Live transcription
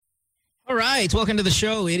All right, welcome to the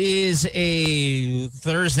show. It is a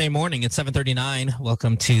Thursday morning at 7:39.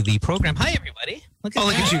 Welcome to the program. Hi, everybody. Look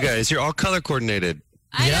at you guys. You're all color coordinated.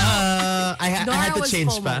 I know. I had to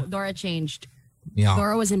change FOMO. Dora changed. Yeah,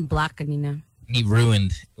 Dora was in black kanina. he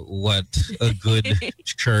ruined what a good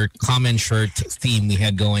common shirt theme we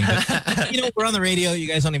had going. But, we're on the radio. You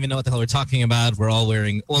guys don't even know what the hell we're talking about. We're all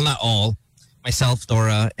wearing, well, not all. Myself,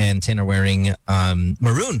 Dora, and Tin are wearing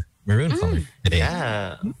maroon color today.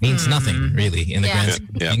 Yeah. Means nothing, really, in the grand scheme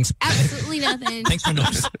of things. Absolutely nothing. Thanks for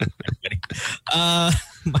noticing, everybody.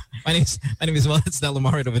 My name is Well. It's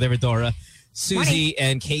Lamar right over there with Dora, Susie,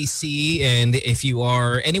 and Casey. And if you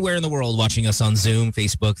are anywhere in the world watching us on Zoom,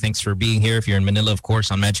 Facebook, thanks for being here. If you're in Manila, of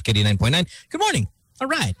course, on Magic 89.9. Good morning. All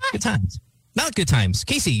right. Good times. Not good times.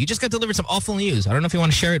 Casey, you just got delivered some awful news. I don't know if you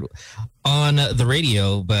want to share it on the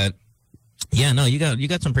radio, but yeah, no, you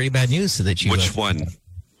got some pretty bad news that you. Which one?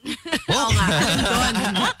 Well,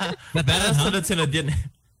 not bad, huh?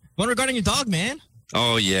 One regarding your dog, man.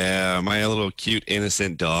 Oh yeah, my little cute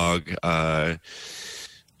innocent dog.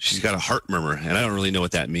 She's got a heart murmur, and I don't really know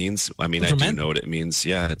what that means. I mean, I do know what it means.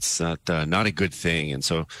 Yeah, it's not a good thing. And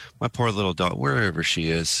so my poor little dog, wherever she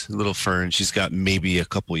is, little Fern, she's got maybe a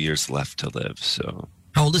couple years left to live. So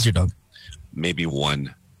how old is your dog? Maybe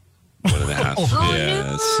 1.5.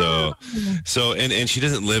 Yeah. No. So and she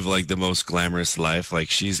doesn't live like the most glamorous life. Like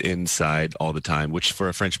she's inside all the time, which for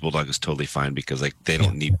a French bulldog is totally fine because like they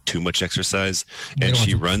don't need too much exercise. And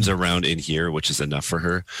she runs around in here, which is enough for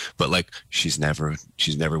her. But like she's never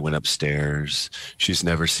went upstairs. She's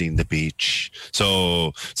never seen the beach.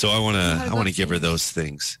 So I wanna give her those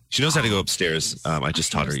things. She knows how to go upstairs. I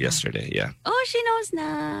just taught her yesterday. Yeah. Oh, she knows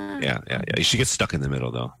now. Yeah. She gets stuck in the middle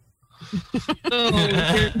though. So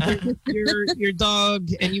your dog,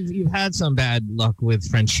 and you've had some bad luck with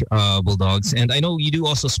French bulldogs, and I know you do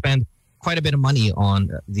also spend quite a bit of money on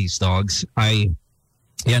these dogs. I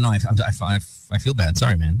feel bad.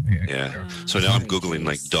 Sorry, man. Yeah. So now I'm googling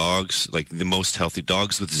like dogs, like the most healthy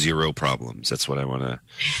dogs with 0 problems. That's what I want to.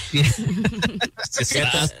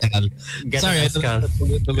 Sorry,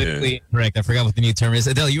 politically correct. I forgot what the new term is.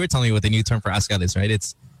 Adele, you were telling me what the new term for Ascot is, right?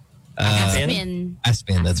 It's Aspen.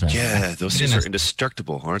 That's right. Yeah, those things are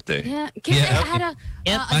indestructible, aren't they? Yeah. I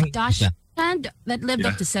had a Dachshund that lived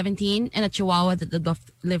up to 17 and a Chihuahua that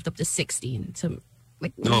lived up to 16. So,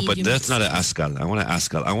 like, no, but that's not an Ascal. I want an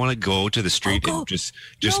Ascal. I want to go to the street and just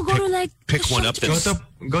pick one up that's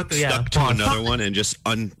stuck to another one and just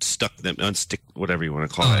unstick whatever you want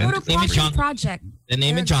to call it. Go to Project. The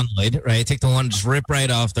name is John Lloyd, right? Take the one, just rip right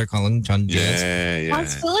off. They're calling John Lloyd. Yeah.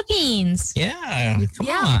 It's Philippines. Yeah. Come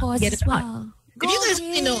on. Get it well. If you guys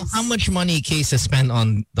really know how much money Case has spent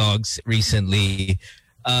on dogs recently,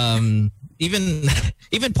 even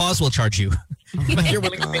Paws will charge you. If you're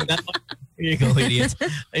willing to pay that much. Here you go, idiot.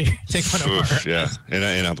 Take one of our. Yeah,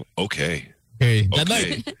 and I'm okay. Hey,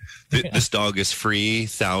 okay. This dog is free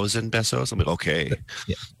 1,000 pesos. I'm like, okay.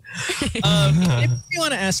 Yeah. If we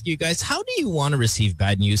want to ask you guys, how do you want to receive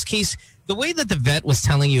bad news? Case, the way that the vet was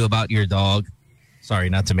telling you about your dog, sorry,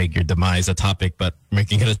 not to make your demise a topic, but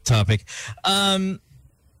making it a topic. The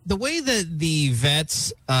way that the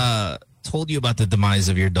vets told you about the demise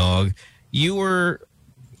of your dog,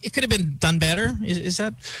 it could have been done better. Is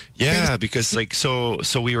that? Yeah, because like so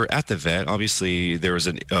we were at the vet. Obviously, there was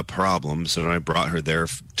a problem, so I brought her there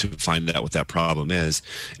to find out what that problem is,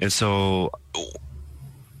 and so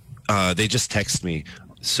they just text me.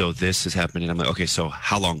 So this is happening. I'm like, okay, so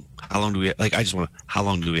how long do we like? I just want to. How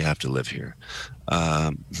long do we have to live here?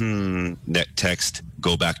 Net text.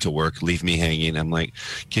 Go back to work. Leave me hanging. I'm like,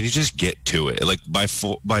 can you just get to it? Like by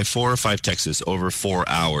 4 or 5 texts over 4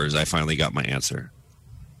 hours, I finally got my answer.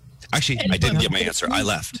 Actually, I didn't get my answer. I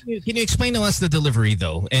left. Can you explain to us the delivery,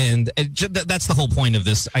 though? And that's the whole point of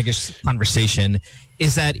this, I guess, conversation,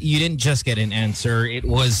 is that you didn't just get an answer. It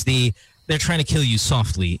was they're trying to kill you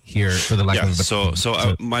softly here, for the lack of a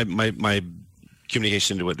So my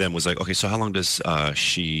communication with them was like, okay, so how long does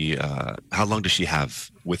she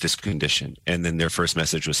have with this condition? And then their first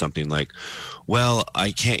message was something like, well,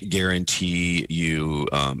 I can't guarantee you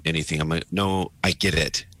anything. I'm like, no, I get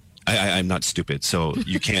it. I'm not stupid, so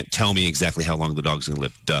you can't tell me exactly how long the dog's going to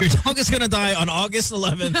live. Duh. Your dog is going to die on August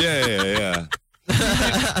 11th. Yeah.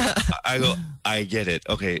 I go, I get it.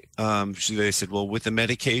 Okay. So they said, well, with the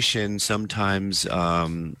medication, sometimes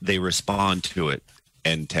they respond to it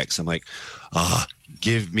and text. I'm like,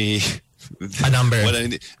 give me a number.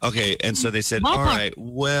 Okay. And so they said, all right,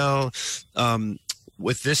 well,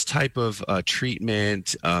 with this type of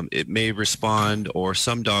treatment, it may respond, or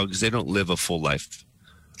some dogs, they don't live a full life.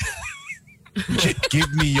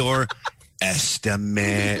 Give me your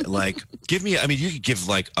estimate. Like, give me. I mean, you could give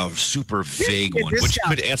like a super vague one, which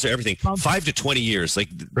could answer everything. 5 to 20 years. Like,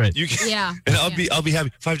 you can, and I'll be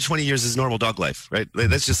happy. 5 to 20 years is normal dog life, right? Like,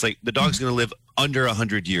 that's just like the dog's going to live under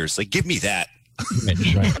 100 years. Like, give me that.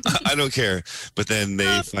 Right. I don't care. But then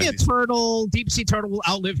they find a turtle, deep sea turtle will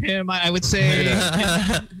outlive him. I would say.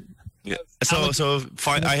 Yeah. So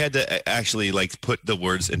I had to actually like put the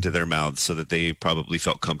words into their mouths so that they probably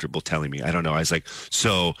felt comfortable telling me. I don't know. I was like,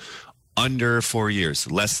 so under 4 years,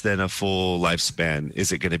 less than a full lifespan,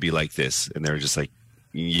 is it going to be like this? And they're just like,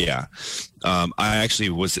 yeah. I actually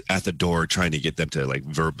was at the door trying to get them to like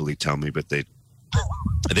verbally tell me, but they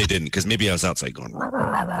didn't, because maybe I was outside going.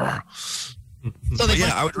 So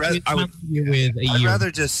yeah, I would rather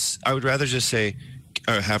just say,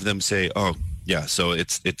 or have them say, oh. Yeah, so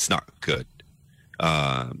it's not good.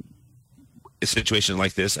 A situation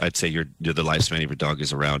like this, I'd say the lifespan of your dog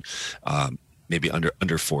is around maybe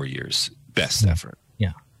under 4 years. Best effort.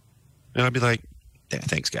 Yeah. And I'd be like, yeah,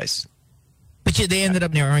 thanks, guys. But they ended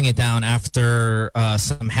up narrowing it down after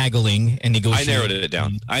some haggling and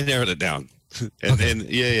negotiating. I narrowed it down. And then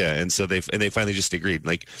and so they finally just agreed.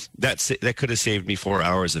 Like that could have saved me 4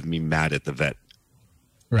 hours of me mad at the vet.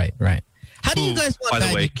 Right. How do you guys want by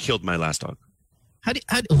the way, killed my last dog. You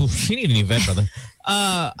need an event, brother.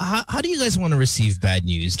 How do you guys want to receive bad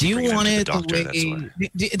news? Do you want it the way?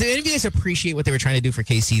 Do any of you guys appreciate what they were trying to do for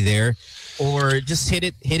Casey there, or just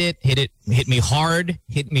hit me hard,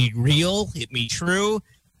 hit me real, hit me true?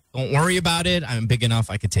 Don't worry about it. I'm big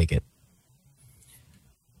enough. I could take it.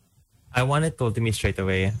 I want it told to me straight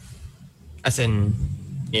away, as in,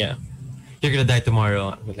 yeah, you're gonna die tomorrow.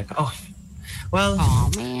 I'm like, oh. Well,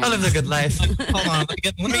 I live a good life. Hold on, let me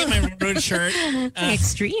get my maroon shirt.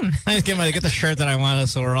 Extreme. Let's get the shirt that I wanted,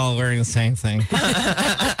 so we're all wearing the same thing.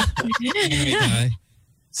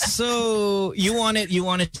 So you want it?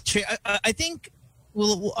 I think.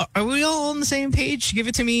 Well, are we all on the same page? Give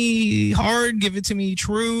it to me hard. Give it to me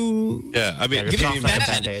true. Yeah, I mean, give it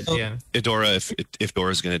bad. Yeah. Dora, if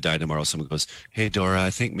Dora's gonna die tomorrow, someone goes, "Hey, Dora, I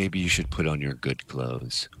think maybe you should put on your good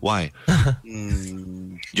clothes." Why?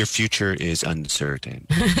 Your future is uncertain.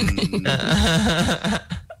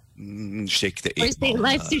 Shake the 8 ball.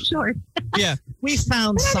 Life's too short. Yeah, we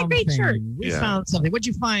found something. Found something. What'd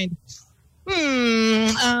you find?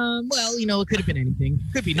 Well, it could have been anything.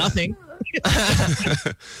 Could be nothing.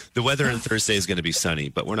 The weather on Thursday is going to be sunny,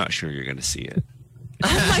 but we're not sure you're going to see it.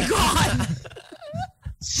 Oh my God.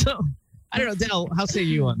 So, I don't know, Del, how say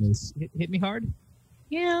you on this? Hit me hard?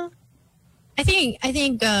 Yeah. I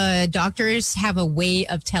think doctors have a way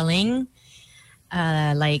of telling,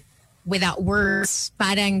 like without words,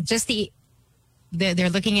 parang just they're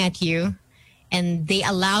looking at you and they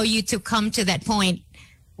allow you to come to that point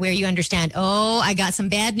where you understand, oh, I got some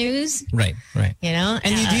bad news. Right. And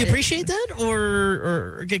do you appreciate that?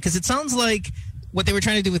 Or because it sounds like what they were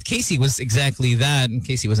trying to do with Casey was exactly that, and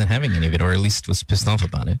Casey wasn't having any of it, or at least was pissed off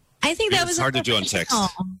about it. I think that was hard to do on text.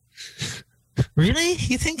 Really?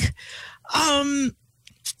 You think? You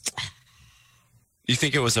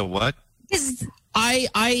think it was a what?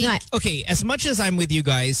 Okay, as much as I'm with you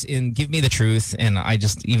guys in give me the truth, and I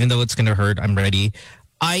just, even though it's going to hurt, I'm ready.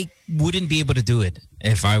 I wouldn't be able to do it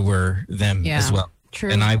if I were them as well.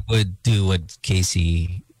 True. And I would do what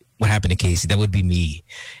happened to Casey. That would be me.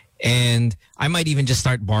 And I might even just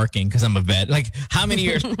start barking because I'm a vet. Like, how many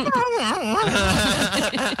years? Because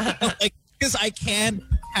I can't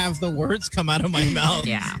have the words come out of my mouth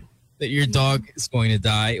that your dog is going to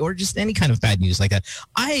die, or just any kind of bad news like that.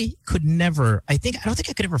 I don't think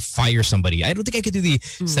I could ever fire somebody. I don't think I could do the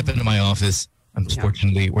step into my office.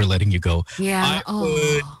 Unfortunately, we're letting you go. Yeah. I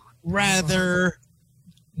would rather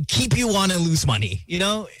keep you on and lose money,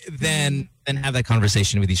 than have that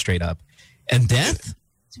conversation with you straight up. And death,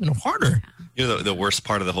 it's even harder. The worst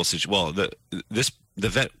part of the whole situation. Well, the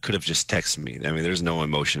vet could have just texted me. I mean, there's no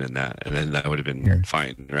emotion in that, and then that would have been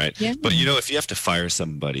fine, right? Yeah. But if you have to fire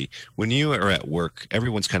somebody when you are at work,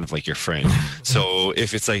 everyone's kind of like your friend. So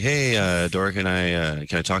if it's like, hey, Dora, can I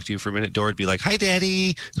talk to you for a minute? Dora would be like, hi,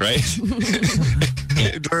 Daddy, right?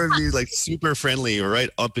 Dora would be like super friendly, right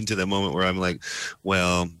up into the moment where I'm like,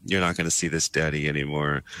 well, you're not going to see this Daddy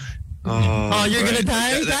anymore. Oh, you're gonna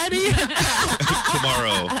die, Daddy?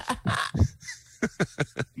 Tomorrow.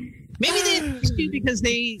 Maybe they do because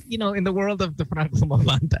they, in the world of the Franco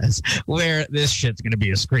Mavantas, where this shit's going to be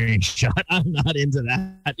a screenshot. I'm not into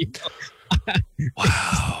that.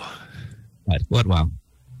 Wow. What? Wow.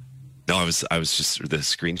 No, I was just the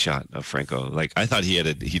screenshot of Franco. Like, I thought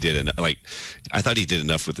I thought he did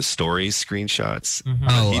enough with the stories screenshots.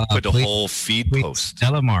 Mm-hmm. He put a whole feed post.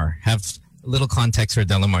 Delamar, have a little context for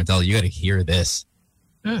Delamar. Del, you got to hear this.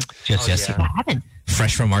 Just yesterday.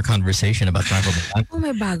 Fresh from our conversation about Tribal Blanc. Oh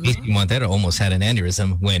my God. Montero almost had an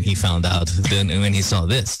aneurysm when he found out, when he saw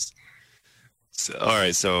this. So, all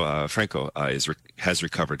right, so Franco has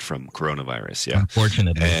recovered from coronavirus. Yeah,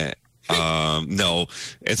 unfortunately. No,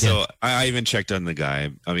 and so I even checked on the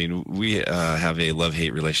guy. I mean, we have a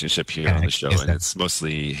love-hate relationship here on the show, and it's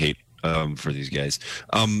mostly hate for these guys.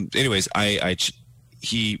 Anyways,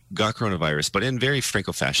 he got coronavirus, but in very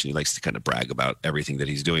Franco fashion, he likes to kind of brag about everything that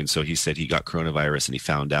he's doing. So he said he got coronavirus and he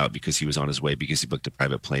found out because he was on his way because he booked a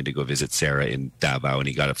private plane to go visit Sarah in Davao, and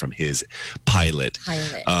he got it from his pilot.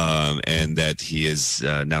 And that he is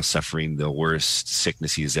now suffering the worst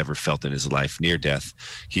sickness he has ever felt in his life, near death.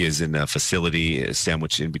 He is in a facility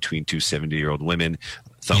sandwiched in between two 70-year-old women.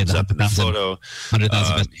 Thumbs up in the photo.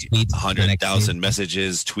 100,000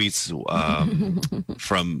 messages, tweets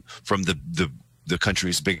from the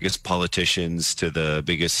country's biggest politicians to the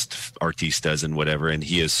biggest artistas and whatever, and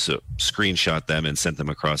he has screenshot them and sent them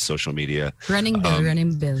across social media. Running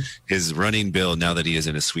bill. His running bill now that he is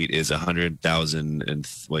in a suite is 100,000 and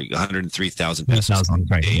 103,000 pesos on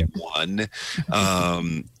day one.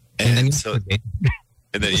 And then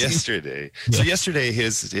yesterday, so yesterday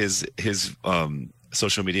his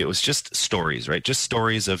social media, it was just stories, right? Just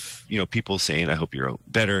stories of, people saying, I hope you're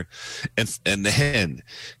better. And then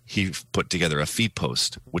he put together a feed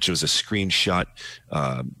post, which was a screenshot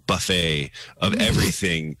buffet of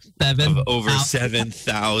everything of over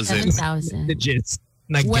 7,000 digits.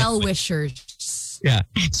 Well-wishers. Yeah.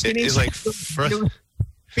 It's like...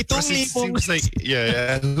 It seems like,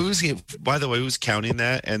 by the way, who's counting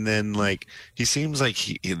that? And then, he seems like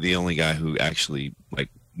he the only guy who actually,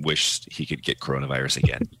 wished he could get coronavirus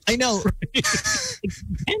again. I know.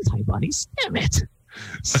 Antibodies, damn it.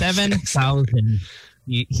 7,000.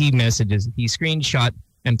 He messages. He screenshot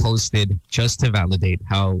and posted just to validate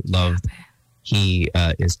how loved he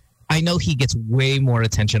is. I know he gets way more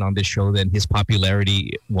attention on this show than his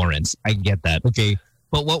popularity warrants. I get that. Okay,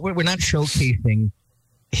 but what we're not showcasing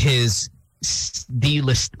his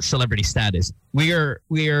D-list celebrity status. We are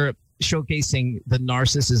showcasing the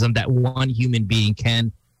narcissism that one human being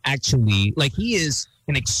can actually, he is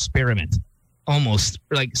an experiment, almost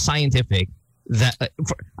scientific, that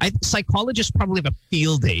psychologists probably have a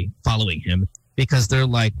field day following him because they're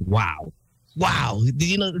like, wow, do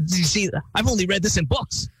you see, I've only read this in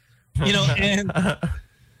books, and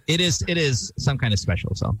it is some kind of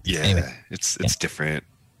special. So anyway, it's different.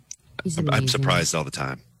 I'm surprised all the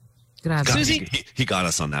time. Susie, he got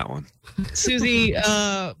us on that one. Susie,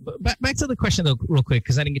 back to the question though, real quick,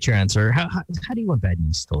 because I didn't get your answer. How do you want bad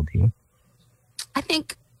news told to you? I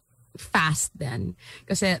think fast then,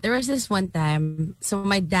 because there was this one time. So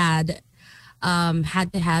my dad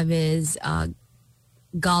had to have his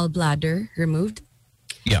gallbladder removed.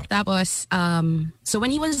 Yeah. Tapos, so when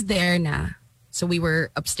he was there so we were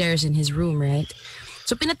upstairs in his room, right?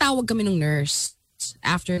 So pinatawag kami ng nurse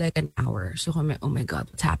after an hour. So kami, oh my God,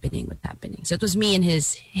 what's happening? So it was me and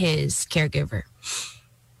his caregiver.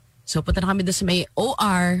 So punta na kami doon sa may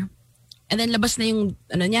OR, and then labas na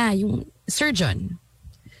yung surgeon.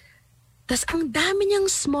 Tas ang dami niyang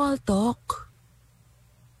small talk.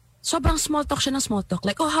 Sobrang small talk siya ng small talk.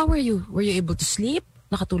 Like, oh, how are you? Were you able to sleep?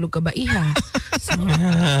 Nakatulog ka ba, iha? So,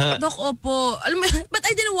 Dok, opo. Alam mo, but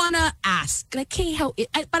I didn't wanna ask. Like, hey,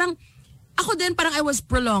 parang, ako din, parang I was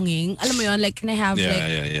prolonging. Alam mo yun, can I have,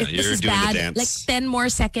 if this is bad, 10 more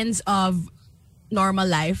seconds of normal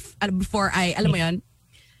life before alam mo yun.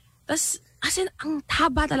 Tapos, as in, ang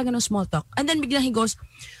haba talaga ng small talk. And then bigla he goes,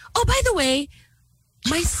 oh, by the way,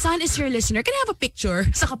 my son is your listener. Can I have a picture?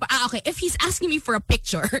 Saka pa, okay. If he's asking me for a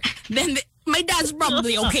picture, then my dad's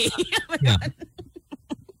probably okay. Yeah.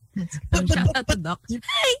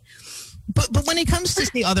 But when it comes to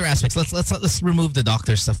the other aspects, let's remove the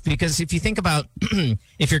doctor stuff, because if you think about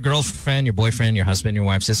if your girlfriend, your boyfriend, your husband, your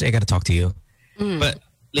wife says, hey, I gotta talk to you. But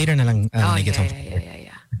later na lang Yeah.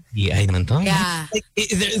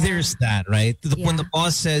 There's that, right? When the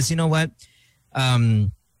boss says, you know what,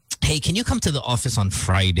 hey, can you come to the office on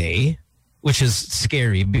Friday? Which is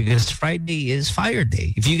scary because Friday is fire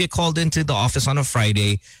day. If you get called into the office on a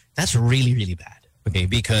Friday, that's really, really bad. Okay,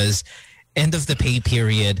 because end of the pay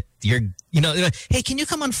period, hey, can you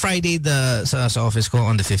come on Friday sa office ko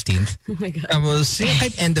on the 15th? Oh my God. I was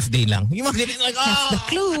end of day lang. Yung mga ganyan, that's the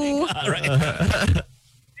clue. Right.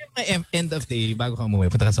 End of day, bago ka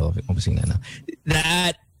umuwi, punta ka sa office, na.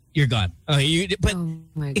 That, you're gone. But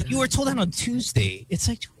if you were told that on Tuesday, it's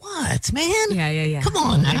like, what, man? Yeah. Come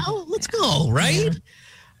on now, let's go, right?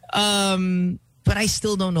 Yeah. But I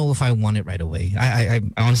still don't know if I want it right away. I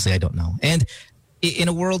honestly, I don't know. And in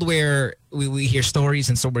a world where we hear stories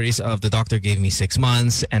and stories of the doctor gave me 6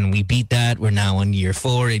 months and we beat that, we're now on year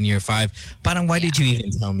 4 and year 5. Parang why did you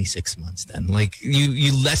even tell me 6 months then? Like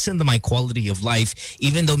you lessened my quality of life,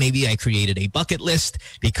 even though maybe I created a bucket list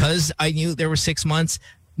because I knew there were 6 months.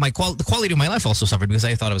 The quality of my life also suffered because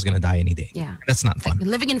I thought I was going to die any day. Yeah. That's not fun. Like,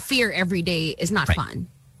 living in fear every day is not fun.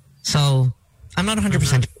 So I'm not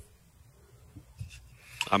 100%.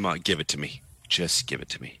 I'm not, give it to me. Just give it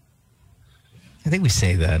to me. I think we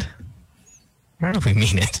say that. I don't know if we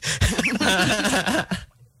mean it.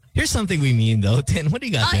 Here's something we mean, though. Tin, what do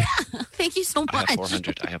you got there? Yeah. Thank you so much. I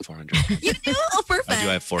have 400. You do? Oh, perfect. I do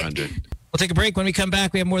have 400. We'll take a break. When we come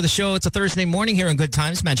back, we have more of the show. It's a Thursday morning here on Good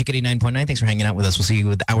Times, Magic 89.9. Thanks for hanging out with us. We'll see you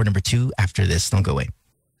with hour number 2 after this. Don't go away.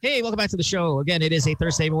 Hey, welcome back to the show. Again, it is a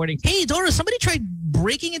Thursday morning. Hey, Dora, somebody tried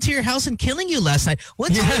breaking into your house and killing you last night.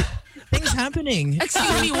 What's things happening?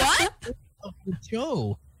 Excuse me, what?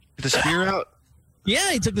 Joe. The spear out?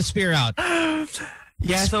 Yeah, he took the spear out.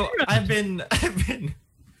 Yeah, so I've been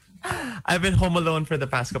home alone for the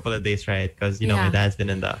past couple of days, right? Because my dad's been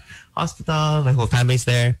in the hospital, my whole family's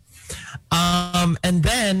there. And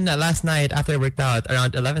then last night after I worked out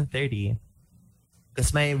around 11:30,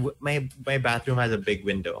 because my bathroom has a big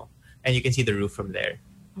window and you can see the roof from there.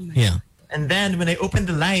 Yeah. And then when I opened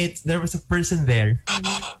the lights, there was a person there,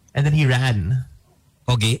 and then he ran.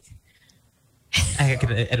 Okay.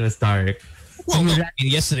 It was dark. Well,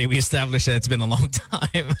 yesterday we established that it's been a long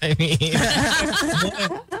time. I mean,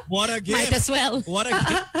 what a gift. Might as well. What a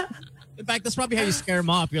gift. In fact, that's probably how you scare him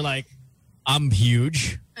off. You're like, I'm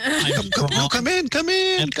huge. Come in.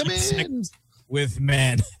 Sex with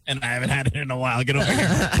men, and I haven't had it in a while. Get over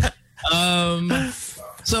here.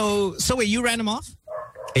 So wait, you ran him off?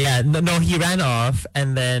 Yeah, no, he ran off,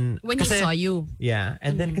 and then When he saw you. Yeah,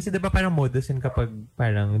 and then kasi diba parang modus yun kapag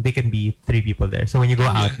parang they can be 3 people there. So when you go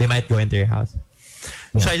out, they might go into your house.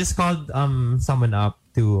 Yeah. So I just called someone up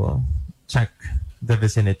to check the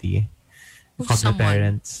vicinity. Called my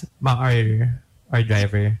parents, our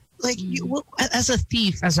driver. Like, as a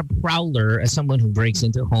thief, as a prowler, as someone who breaks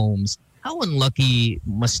into homes, how unlucky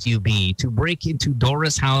must you be to break into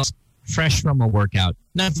Dora's house fresh from a workout?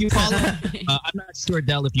 Now, if you follow, I'm not sure,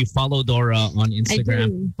 Del, if you follow Dora on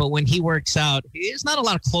Instagram, but when he works out, there's not a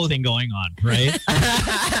lot of clothing going on, right?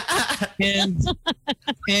 and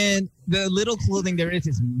the little clothing there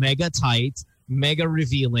is mega tight, mega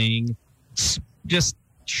revealing, just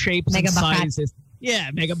shapes mega and bakat. sizes.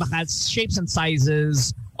 Yeah, mega bakats, shapes and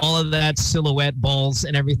sizes, all of that, silhouette, balls,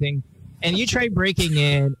 and everything. And you try breaking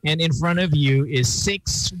in, and in front of you is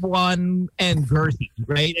 6'1" and girthy,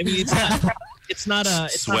 right? I mean, it's not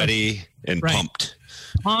sweaty and right. pumped.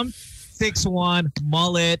 Pumped, 6'1",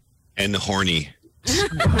 mullet, and horny.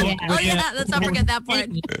 Let's not forget that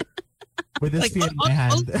part. With a spear in my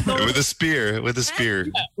hand. With a spear.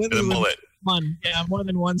 Yeah, and a mullet. More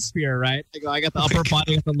than one spear, right? I got the upper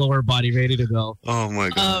body, got the lower body ready to go. Oh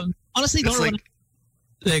my god! Honestly, it's Dora,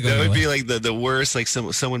 that would be like the worst. Like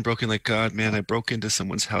someone broke in. Like, God, man, I broke into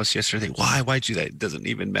someone's house yesterday. Why'd you do that? It doesn't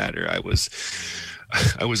even matter. I was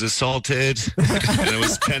assaulted and I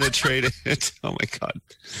was penetrated. Oh my god!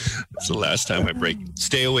 That's the last time I break.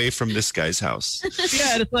 Stay away from this guy's house.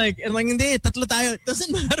 Yeah, it's like, hindi, tatlo tayo. It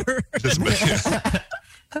doesn't matter.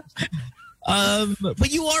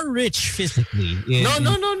 But you are rich physically. No.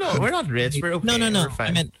 We're not rich. We're okay. No. We're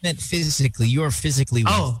fine. I meant physically. You are physically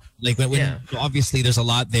wealthy. Oh, like when obviously there's a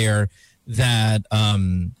lot there that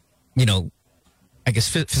I guess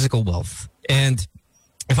physical wealth. And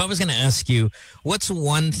if I was going to ask you, what's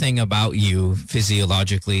one thing about you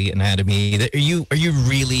physiologically, anatomy, that are you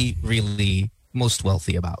really, really most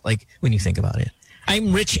wealthy about? Like when you think about it,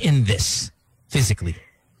 I'm rich in this physically.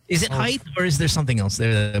 Is it height, or is there something else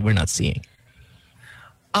there that we're not seeing?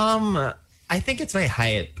 I think it's my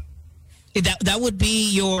height. That would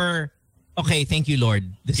be your. Okay, thank you, Lord.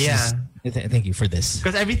 Thank you for this.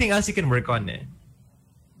 Because everything else you can work on it.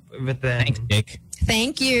 But then, Thanks, Dick.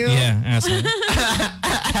 Thank you. Yeah, asshole.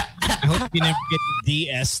 I hope you never get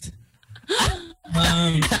de-essed.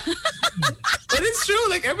 but it's true.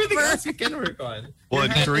 Like everything else you can work on. Well,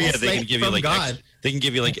 in Korea, they can give you like God. They can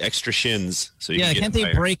give you like extra shins, so you can get can't they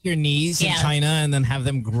higher. break your knees in China and then have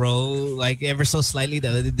them grow like ever so slightly?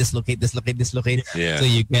 They dislocate. Yeah. So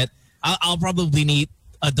you get. I'll probably need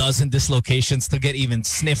a dozen dislocations to get even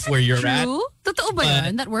sniff where you're at. True. Totoo ba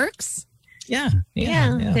yun? That works. Yeah,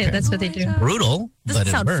 okay. that's what they do. Brutal, Doesn't but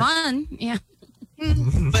it sound works. fun. Yeah.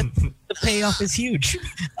 But the payoff is huge.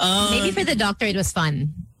 Maybe for the doctor it was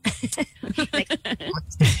fun.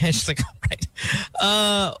 She's like, all right.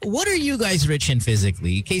 What are you guys rich in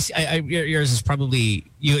physically? Casey, yours is probably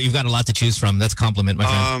you've got a lot to choose from. That's a compliment, my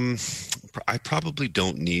friend. I probably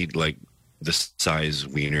don't need like the size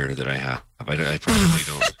wiener that I have. I probably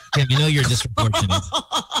don't. Yeah, you know you're disproportionate.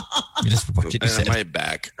 You're disproportionate. You said. My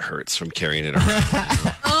back hurts from carrying it around.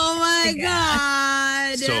 Oh my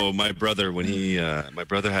God. So my brother, when he, my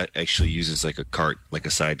brother actually uses like a cart, like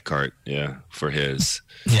a side cart, for his.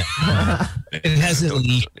 Yeah. It has a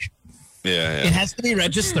leak. Yeah. It has to be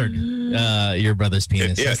registered. Your brother's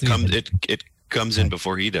penis. It comes in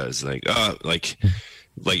before he does. Like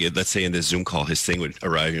let's say in this Zoom call, his thing would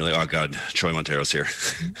arrive, and you're like, oh God, Troy Montero's here.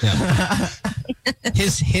 Yeah.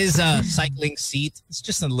 His cycling seat is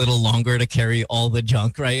just a little longer to carry all the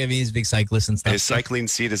junk, right? I mean, he's a big cyclist and stuff. His cycling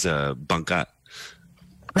seat is a bunkat.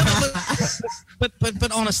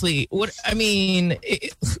 But honestly,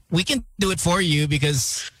 we can do it for you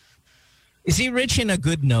because is he rich in a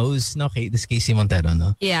good nose? No, okay, this Casey Montero,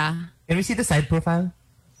 no? Yeah. Can we see the side profile?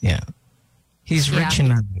 Yeah. He's rich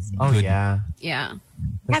in a good. Yeah. Yeah.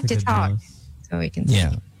 Have to talk so we can see.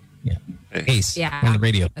 Yeah. Yeah. Ace. Yeah. On the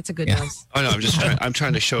radio. That's a good Yeah. nose. Oh no, I'm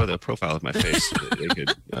trying to show the profile of my face so that they could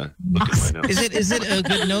look at my nose. Is it a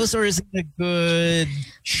good nose or is it a good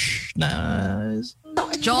nose?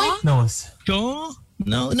 Jaw? Nose. Jaw?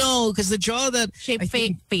 No, because the jaw that Shape,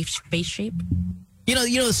 face shape. you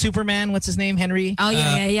know Superman. What's his name? Henry. Oh,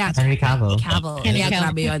 yeah. Henry Cavill. Cavill. Henry Yeah,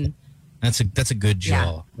 Cavill. grabe yun. That's a good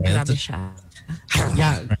jaw. Yeah, That's grabe a- siya.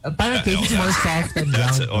 Yeah. Parang Casey's more soft and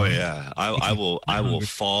That's round. it. Oh yeah, I will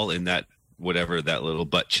fall in that that little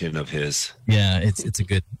butt chin of his. Yeah, it's a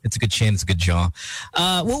good chin, it's a good jaw.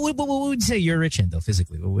 What would you say you're rich in though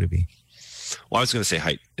physically? What would it be? Well, I was going to say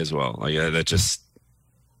height as well. Like that just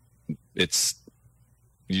it's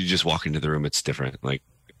you just walk into the room, it's different. Like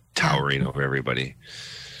towering over everybody.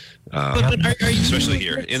 But are you, Especially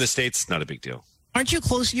here in the States, not a big deal. aren't you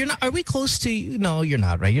close? You're not. Are we close to? No, you're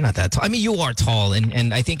not. Right? You're not that tall. I mean, you are tall,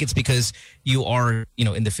 and I think it's because you are,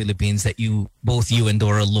 in the Philippines that both you and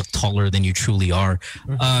Dora look taller than you truly are.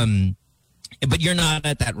 But you're not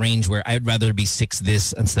at that range where I'd rather be 6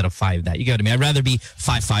 this instead of 5 that. You get what I mean? I'd rather be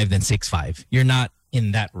 5'5" than 6'5". You're not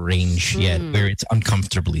in that range yet where it's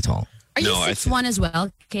uncomfortably tall. Are you No, I 6'1" as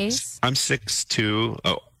well, Case? I'm 6'2".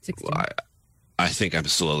 Oh, 6'2". well, I think I'm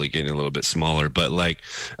slowly getting a little bit smaller, but like,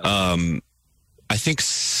 I think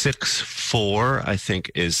 6'4", I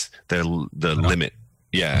think is the limit.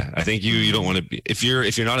 Yeah, I think you don't want to be if you're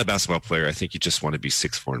not a basketball player. I think you just want to be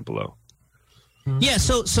 6'4" and below. Yeah.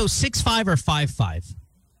 So 6'5" or 5'5",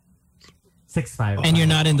 6'5". and you're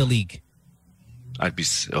not in the league. I'd be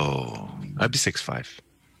 6'5".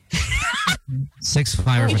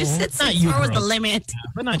 6'5". You just said Not you, 6'4" was the girl. limit.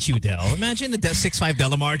 But not you, Del. Imagine the 6'5"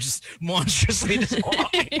 Delamar just monstrously just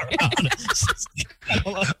walking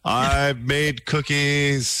around. I made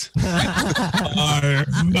cookies.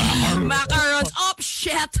 Macarons. Oh,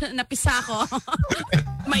 shit. Napisa ko.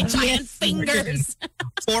 My giant fingers.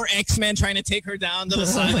 4 X-Men trying to take her down to the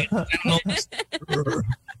side.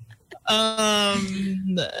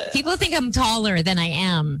 People think I'm taller than I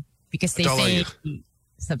am because they How tall are say you?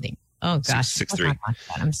 something. Oh gosh, 6'3".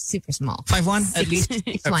 I'm super small. 5'1" at least.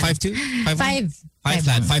 6'1". 5'2". 5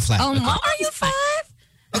 flat. 5 flat. Oh, Okay. Mom, are you 5?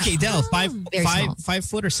 Okay, Del. 5 Very small. 5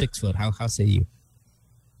 foot or 6 foot? How say you?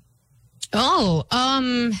 Oh,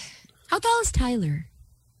 How tall is Tyler?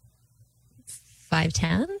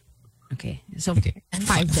 5'10". Okay. So Okay.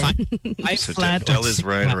 5'10". 5 So flat. Del or is 6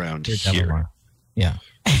 right flat around for here. Delamar. Yeah.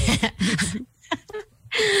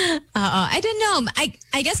 I don't know.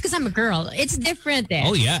 I guess because I'm a girl, it's different there.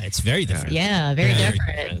 Oh yeah, it's very different. Yeah, very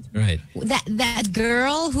different. Right. That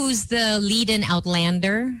girl who's the lead in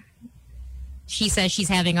Outlander, she says she's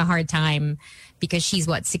having a hard time because she's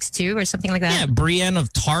 6'2" or something like Yeah, that. Brienne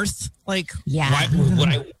of Tarth. Like, Yeah. why would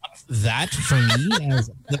I want that for me as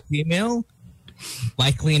the female?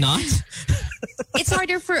 Likely not. It's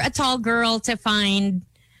harder for a tall girl to find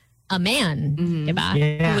a man, diba?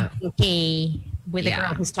 Yeah. Who would be okay with a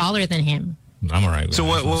girl who's taller than him. I'm all right with So that.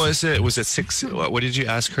 what was it? Was it 6? What did you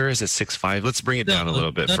ask her? Is it 6'5"? Let's bring it down a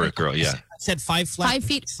little bit No, for no, a girl. Yeah. I said 5 flat. 5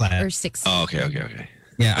 feet flat. or 6. Oh, okay.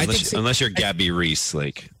 Yeah, I Unless, think. unless you're Gabby Reese,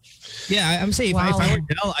 like. Yeah, I'm saying Wow. if I were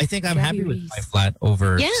Del, I think I'm Gabby happy with Reese. 5 flat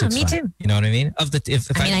over. Yeah, 6 me flat. too. You know what I mean? I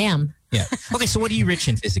mean, I am. Yeah. Okay, so what are you rich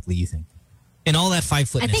in physically? You think? In all that 5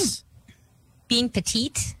 footness. I think being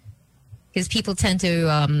petite, because people tend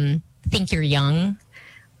to think you're young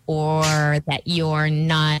or that you're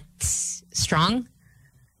not strong.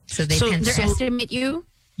 So they tend to Underestimate you?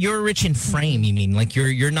 you're rich in frame. You mean like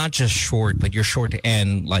you're not just short, but you're short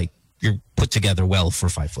and like you're put together well for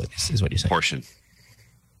 5 foot. Is what you're saying? Portion.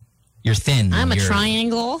 You're thin. I'm a You're-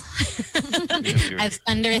 triangle. I have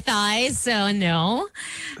thunder thighs, so no.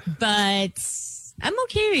 But I'm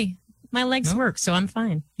okay. My legs work, so I'm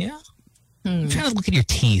fine. Yeah. I'm trying to look at your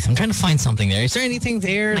teeth. I'm trying to find something there. Is there anything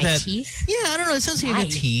there My that? teeth? Yeah, I don't know. It sounds like you Why?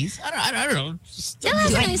 got teeth. I don't know. Just, Still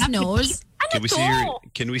has a nice nose. Can we see your?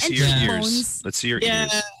 Can we see your And ears? cheekbones. Let's see your yeah,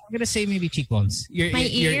 ears. I'm gonna say maybe cheekbones. My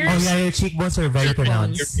ears? Oh yeah, your cheekbones are very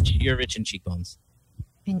pronounced. You're rich in cheekbones.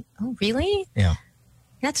 Oh, really? Yeah.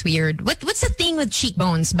 That's weird. What's the thing with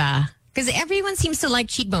cheekbones, ba? Because everyone seems to like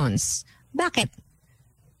cheekbones. Bakit?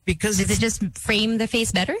 Because Does it just frame the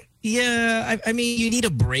face better? yeah, I mean, you need a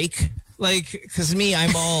break. Like, because me,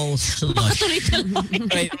 I'm all slush.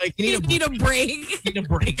 Right? Like, you need a break. You need a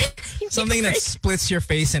break. Something that splits your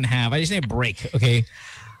face in half. I just need a break. Okay.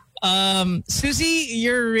 Susie,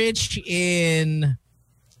 you're rich in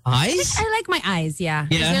eyes. I like my eyes, yeah.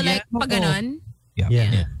 Yeah, They're yeah. like pag ganon. Yeah.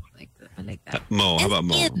 Yeah. I like that. Mo, how about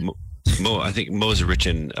Mo? Skin. Mo, I think Mo's rich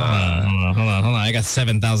in. Hold on. I got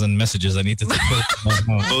 7,000 messages I need to.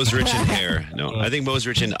 Mo's rich in hair. No, I think Mo's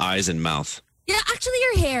rich in eyes and mouth. Yeah, actually,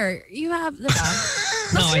 your hair. You have the.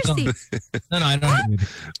 No, I don't. No, I don't.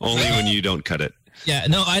 Only when you don't cut it. Yeah,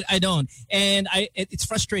 no, I don't. And it's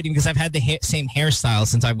frustrating because I've had the same hairstyle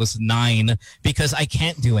since I was 9 because I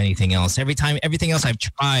can't do anything else. Everything else I've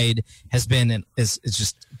tried has been is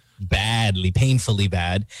just badly, painfully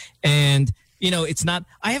bad. And it's not.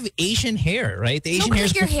 I have Asian hair, right? The Asian No, hair.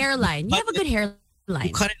 like your hairline. You have a good hairline.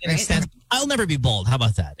 You cut it in right? a stance. I'll never be bald. How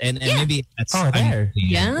about that? And maybe that's there.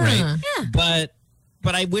 Yeah. right. Yeah.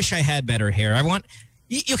 But I wish I had better hair. I want.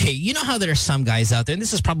 Okay, you know how there are some guys out there, and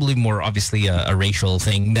this is probably more obviously a racial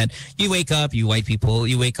thing, that you wake up, you white people,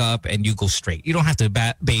 you wake up and you go straight. You don't have to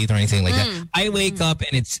bathe or anything like that. I wake up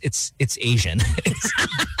and it's Asian.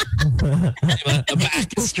 A back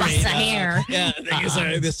straight. Pasta hair. Yeah, things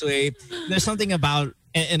are this way. There's something about,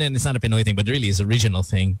 and then it's not a Pinoy thing, but really is a regional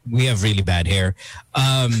thing. We have really bad hair.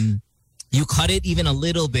 You cut it even a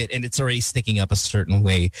little bit and it's already sticking up a certain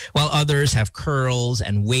way, while others have curls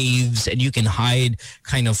and waves and you can hide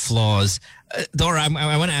kind of flaws. Dora,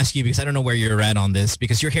 I want to ask you because I don't know where you're at on this,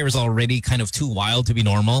 because your hair is already kind of too wild to be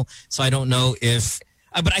normal. So I don't know if...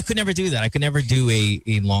 but I could never do that. I could never do a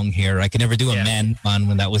long hair. I could never do a man bun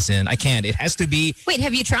when that was in. I can't. It has to be... Wait,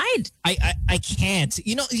 have you tried? I can't.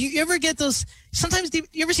 You ever get those... Sometimes,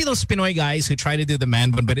 you ever see those Pinoy guys who try to do the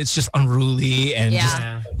man bun, but it's just unruly and just...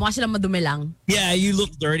 Yeah. Mukha silang madumi lang. Yeah, you look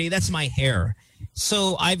dirty. That's my hair.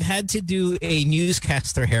 So I've had to do a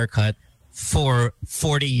newscaster haircut for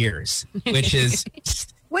 40 years, which is...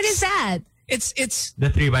 What is that? It's The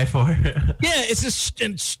 3x4. yeah, it's just,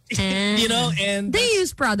 and... They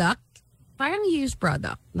use product. Parang you use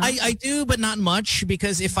product. No? I do, but not much,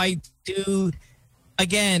 because if I do,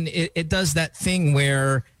 again, it does that thing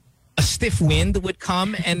where a stiff wind would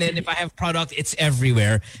come, and then if I have product, it's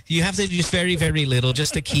everywhere. You have to use very, very little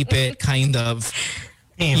just to keep it kind of,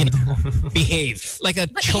 behave. Like a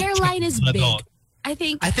But choke hairline is on a big. dog. I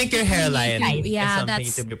think your hairline yeah, is something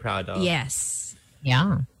that's to be proud of. yes.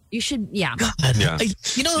 Yeah. You should yeah. God, Yeah.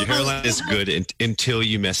 Your Your hairline is good until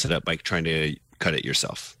you mess it up by trying to cut it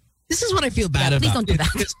yourself. This is what I feel bad Yeah, about. please don't do that.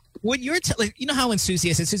 Because when you're how when Susie,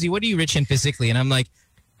 I said, Susie, what are you rich in physically? And I'm like,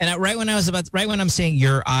 right when I'm saying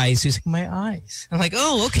your eyes, she's like, my eyes. I'm like,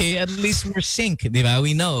 oh, okay, at least we're sync. Diba?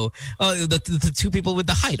 We know. Oh, the two people with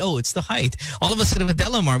the height. Oh, it's the height. All of a sudden with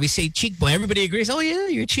Delamar, we say cheekbone. Everybody agrees, oh yeah,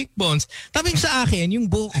 your cheekbones. Taping sa akin, yung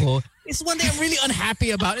buko, is one thing I'm really unhappy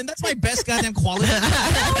about, and that's my best goddamn quality. No,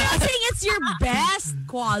 we're not saying it's your best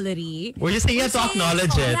quality. We're just saying you have to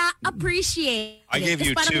acknowledge it. Yeah, appreciate I gave it.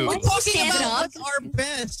 you It's parang two. we're I'm talking stand about up. what's our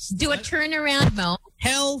best. Do a turnaround, Mo,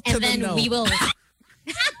 Hell to and the then no. we will...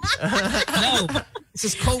 No, this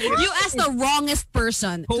is cold. You asked the wrongest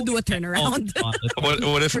person to do a turnaround.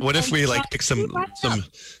 What if we like pick some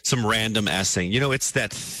random ass thing? It's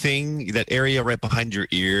that thing, that area right behind your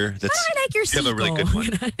ear. That's I like your you have a really good one.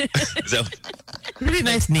 siko. Is that, Really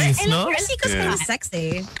nice knees, no? Your Siko's Yeah. kind of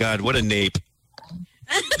sexy. God, what a nape.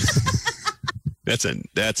 That's an.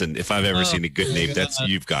 If I've ever seen a good nape,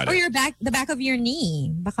 you've got Or it. the back of your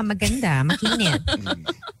knee. Baka maganda, makinit.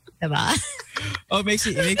 Diba? Oh, it makes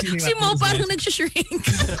you think Si Mo about parang those nagsishrink.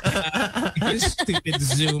 Your stupid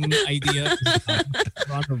Zoom idea.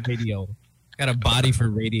 On a radio. Got a body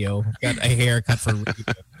for radio. Got a haircut for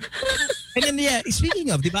radio. And then,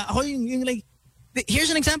 speaking of, diba, ako yung like,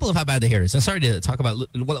 here's an example of how bad the hair is. I'm sorry to talk about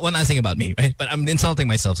one last thing about me, right? But I'm insulting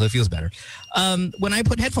myself, so it feels better. When I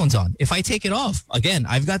put headphones on, if I take it off, again,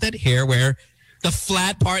 I've got that hair where the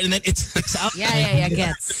flat part, and then it sticks out. Yeah,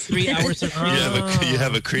 gets. 3 hours of You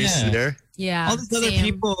have a crease Yeah. there. Yeah. all these other same.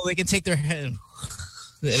 people, they can take their head and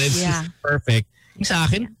it's Yeah. just perfect. Sa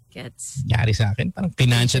akin, Gets. Yari sa akin. Parang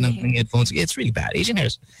pinansya ng headphones. It's really bad. Asian hair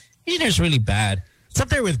is really bad. It's up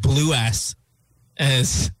there with blue ass.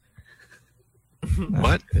 As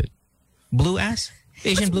What? blue ass?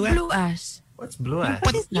 Asian blue ass? Blue ass. What's blue ass?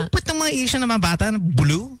 Put ng mga Asian na mga bata na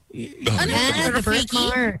blue? Ano Ah, the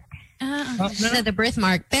birthmark. No. The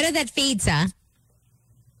birthmark. Pero that fades, ah.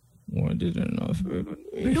 Or didn't know if blue.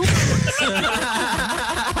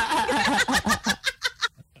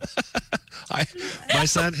 My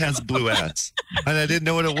son has blue ass, and I didn't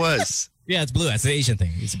know what it was. Yeah, it's blue ass. It's an Asian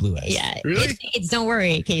thing. It's blue ass. Yeah. Really? It fades. Don't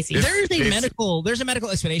worry, Casey. There's a medical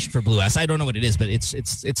explanation for blue ass. I don't know what it is, but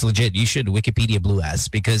it's legit. You should Wikipedia blue ass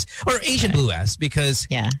or Asian blue ass because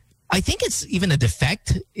Yeah. I think it's even a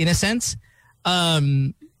defect in a sense.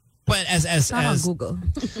 But as Google.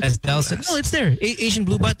 as Del said, no, it's there. Asian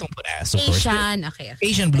blue butt. Don't put ass, of course. Asian. Okay.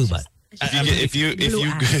 Asian blue butt. If Blue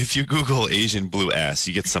ass. you Google Asian blue ass,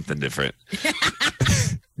 you get something different.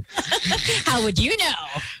 How would you know?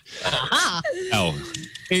 Uh-huh. Oh,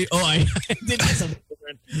 I did get something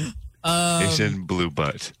different. Asian blue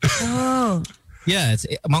butt. Oh. Yeah, it's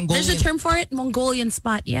Mongolian. There's a term for it. Mongolian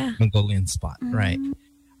spot. Yeah. Mongolian spot, right?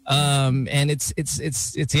 And it's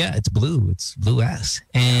blue. It's blue ass.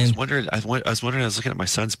 I And was wondering. I was looking at my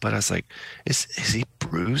son's butt. I was like, is he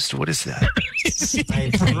bruised? What is that?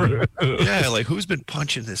 Yeah, like who's been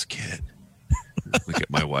punching this kid? Look at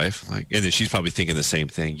my wife, like, and then she's probably thinking the same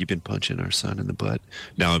thing. You've been punching our son in the butt.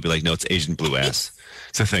 Now I'd be like, no, it's Asian blue ass.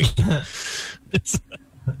 It's a thing.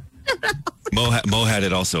 Mo had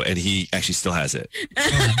it also, and he actually still has it.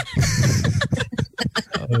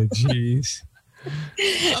 oh jeez.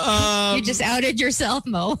 You just outed yourself,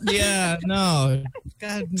 Mo. Yeah, no.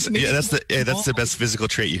 God, So, yeah, that's the best physical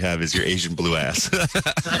trait you have is your Asian blue ass.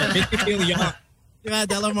 makes me feel young. Yeah,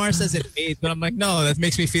 Delamar says it fades, but I'm like, no, that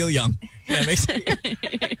makes me feel young. Yeah, it makes me.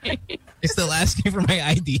 They're still asking for my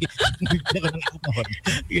ID.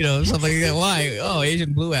 You know, something like that. Why? Oh,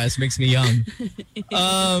 Asian blue ass makes me young.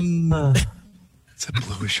 It's a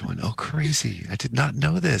bluish one. Oh, crazy! I did not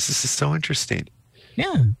know this. This is so interesting.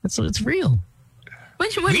 Yeah, it's real. When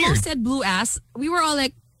Mo Weird. said blue ass, we were all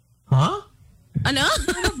like, Huh? ano?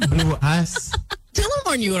 Blue ass?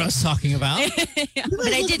 Delamar knew what I was talking about.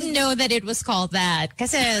 But I didn't know that it was called that.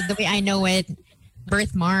 Kasi the way I know it,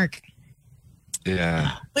 birthmark.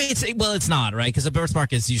 Yeah. It's not, right? Because the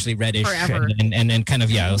birthmark is usually reddish Forever. and kind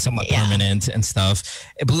of, somewhat permanent and stuff.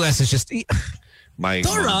 Blue ass is just... My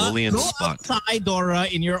Dora, Mongolian go spot. outside, Dora,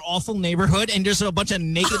 in your awful neighborhood, and there's a bunch of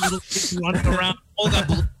naked little kids running around. All that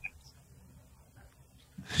blue.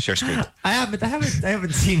 Share screen. I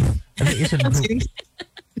haven't seen an Asian blue.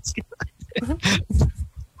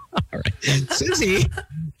 All right. Susie,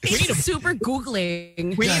 we need a super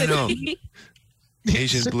Googling. We Yeah, I know. need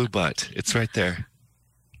Asian blue butt. It's right there.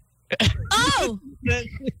 Oh,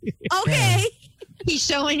 okay. He's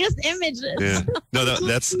showing us images. Yeah. No,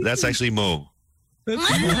 that's actually Mo.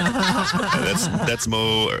 That's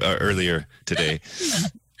Mo earlier today.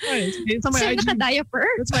 It's on my Siya IG. naka-diaper?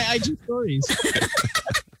 That's my IG stories.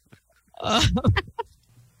 All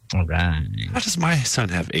right. How does my son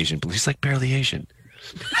have Asian blue? He's like barely Asian.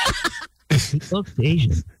 He looks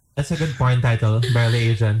Asian. That's a good porn title. Barely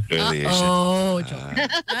Asian. Barely Asian. Oh, joke.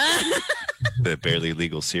 The barely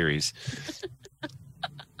legal series.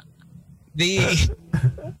 The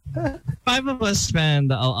five of us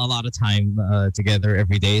spend a lot of time together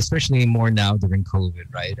every day, especially more now during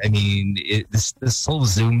COVID, right? I mean, this whole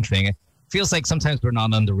Zoom thing, it feels like sometimes we're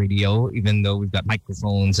not on the radio, even though we've got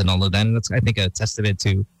microphones and all of that. And that's, I think, a testament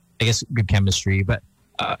to, I guess, good chemistry. But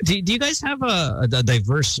do you guys have a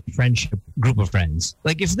diverse friendship group of friends?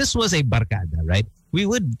 Like, if this was a barkada, right, we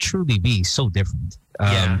would truly be so different.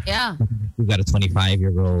 Yeah. We've got a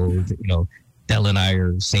 25-year-old, Del and I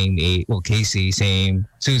are same age. Well, Casey, same.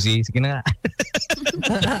 Susie, sige na.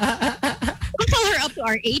 We'll pull her up to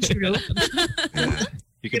our age group. Yeah.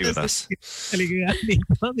 You can do with us. Di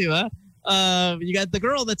ba? You got the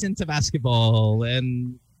girl that's into basketball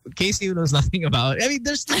and Casey who knows nothing about. I mean,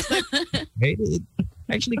 there's things like, right? It's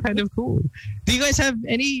actually kind of cool. Do you guys have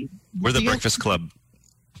any? We're the Breakfast Club.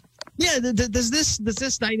 Yeah, does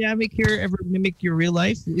this dynamic here ever mimic your real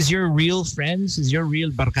life? Is your real friends, is your real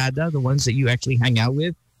barkada, the ones that you actually hang out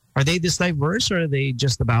with, are they this diverse, or are they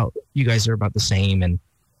just about, you guys are about the same? And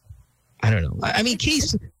I don't know. I mean,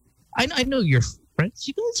 Case, I know your friends.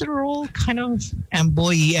 You guys are all kind of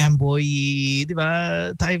amboy,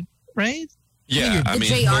 diba, type, right? Yeah, The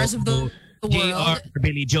JRs of the the JR, world.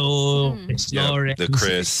 Billy Joe, Chris Yeah, Lawrence. the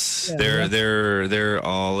Chris. They're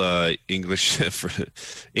all English.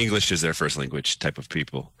 English is their first language type of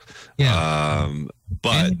people. Yeah.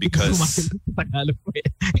 But And because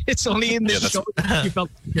it's only in the Yeah, that's- show that you felt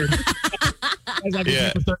weird.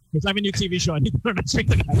 Yeah. Because I'm a new TV show. I need to learn to speak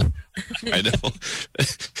Tagalog. I know.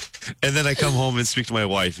 And then I come home and speak to my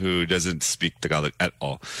wife who doesn't speak Tagalog at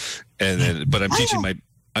all. And then but I'm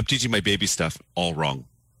teaching my baby stuff all wrong.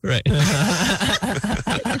 Right.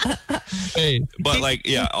 Hey, But like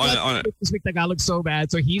yeah, on to speak Tagalog so bad.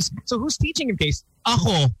 So who's teaching him, Case?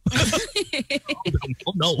 Ako.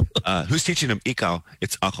 Oh no. who's teaching him ikaw?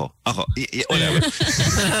 It's ako. Whatever.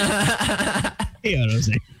 Yeah, I was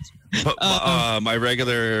saying. But my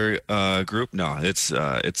regular group, no, it's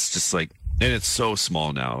just like, and it's so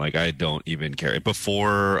small now. Like I don't even care.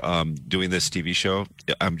 Before doing this TV show,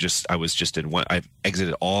 I was just in one. I've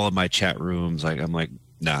exited all of my chat rooms. Like I'm like,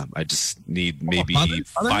 nah, I just need maybe Other?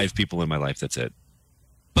 5 people in my life. That's it.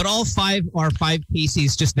 But all 5 are 5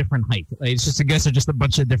 Casey's, just different height. Like, it's just, I guess, are just a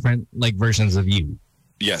bunch of different like versions of you.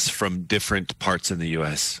 Yes, from different parts in the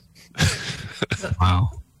U.S. Wow.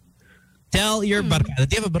 Del, your barkada.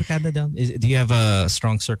 Do you have a barkada, Del? Do you have a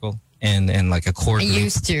strong circle and like a core I group?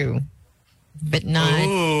 used to, but not.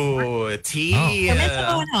 Ooh, tea.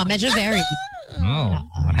 Medyo very. Oh,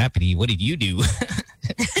 I'm happy. What did you do?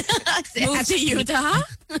 Move to Utah?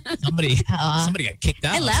 somebody got kicked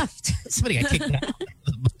out. I left. Somebody got kicked out.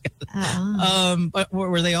 But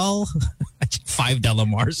were they all 5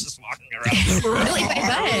 Delamars just walking around? Really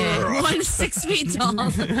bad. 1 6 feet tall.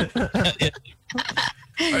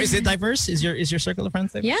 Or is it diverse? Is your circle of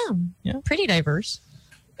friends diverse? Yeah. Yeah. Pretty diverse.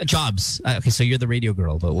 Jobs. Okay, so you're the radio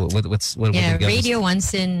girl, but what's Yeah, the others? radio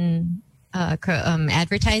once in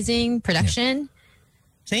advertising, production.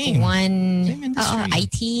 Same. One Same industry.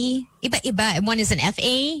 IT. Iba. One is an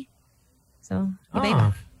FA. So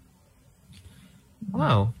iba.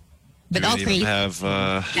 Wow. But Do all any of three. them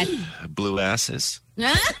have blue asses?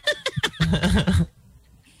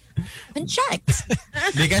 Been checked.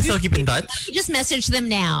 Do you guys still keep in touch? You just message them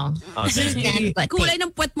now. Okay. But Kulay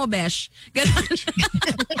ng puwet mo, besh.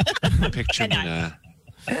 Ganon. Picture me na.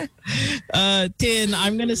 Tin,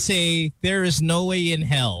 I'm gonna say there is no way in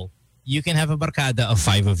hell you can have a barkada of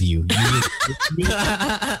 5 of you.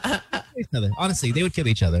 Honestly, they would kill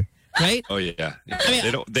each other, right? Oh yeah.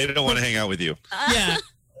 mean- they don't want to hang out with you.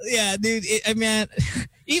 Yeah, dude. I mean,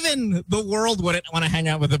 even the world wouldn't want to hang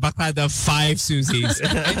out with a barkada of 5 Susies.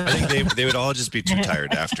 I think they would all just be too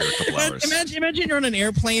tired after a couple hours. Imagine you're on an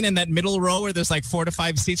airplane in that middle row where there's like 4 to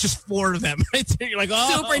 5 seats, just 4 of them right there. You're like,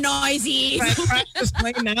 oh, Super noisy. crash this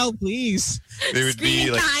plane now, please. They would be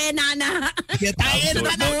Screaming, like kaya, nana. Get tired of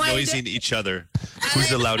that noise. noising each other. Who's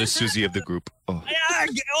the loudest Susie of the group? Oh. Yeah,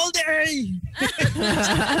 get older.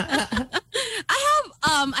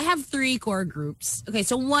 I have 3 core groups. Okay,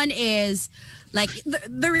 so one is like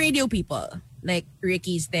the radio people. Like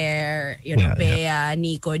Ricky's there, Bea,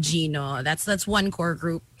 Nico, Gino. That's one core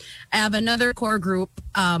group. I have another core group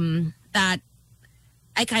that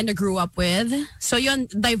I kind of grew up with. So yun,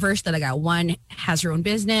 diverse talaga. One has her own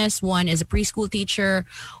business. One is a preschool teacher.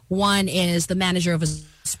 One is the manager of a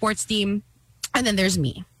sports team. And then there's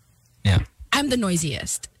me. Yeah. I'm the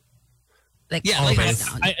noisiest. Like, Yeah, like like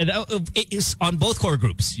down. it is on both core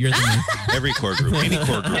groups. You're the Every core group, any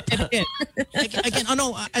core group. and again, oh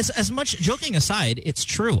no, as much joking aside, it's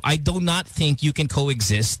true. I do not think you can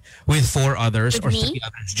coexist with 4 others With or me? 3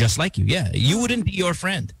 others just like you. Yeah, you wouldn't be your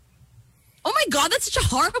friend. Oh my God, that's such a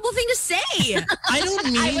horrible thing to say. I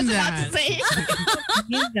don't mean that.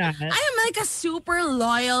 I am like a super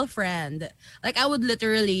loyal friend. Like I would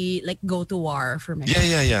literally like go to war for my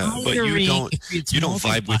Yeah. But Hiring, you don't it's you don't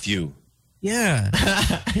vibe with you. Yeah,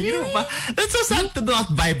 That's so sad to not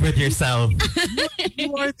vibe with yourself.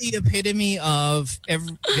 you are the epitome of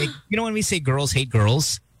like, you know when we say girls hate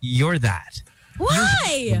girls, you're that.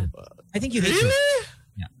 Why? I think you hate girls.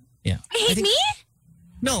 Yeah. I hate think- me?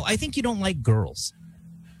 No, I think you don't like girls.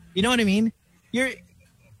 You know what I mean? You're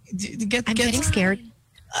I'm getting scared.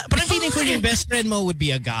 But I'm feeling for your best friend Mo would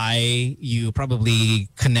be a guy you probably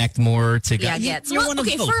connect more to. Yeah, guys. gets. You're Well, one of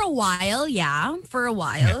okay, those. for a while, yeah. For a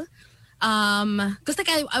while. Cause like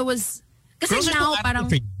I was cause Girls like are now too parang maarte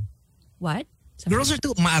for you. what? Girls are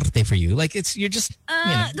too maarte for you. Like you're just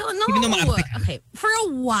No, even though maarte ka. okay. For a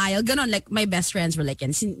while, ganon, like my best friends were like,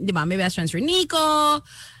 di ba? My best friends were Nico,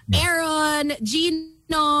 Aaron,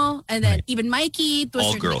 Gino, and then even Mikey. To a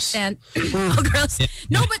All certain girls. extent. All girls.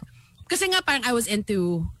 No, but kasi nga parang I was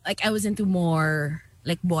into more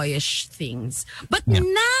like boyish things. But now,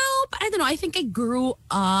 I don't know. I think I grew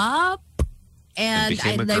up and I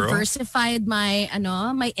became a girl? diversified my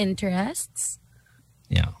my interests.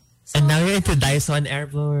 Yeah. And now you're into Dyson air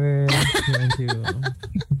blower. You're into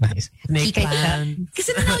Nice. snake Ika- plant. Because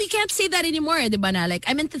you can't say that anymore, di ba na? Like,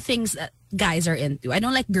 I'm into things that guys are into. I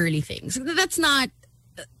don't like girly things. That's not...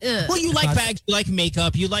 Well, you like bags, you like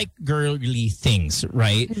makeup, you like girly things,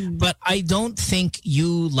 right? But I don't think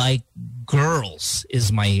you like girls.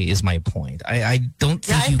 Is my point. I don't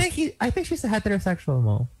think I think she's a heterosexual,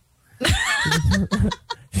 Mo.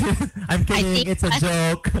 I'm kidding. think- It's a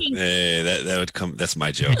joke. Hey, that would come. That's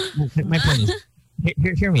my joke. My point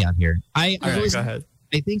is, hear me out here. All right, go ahead.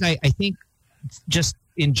 I think just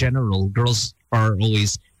in general, girls are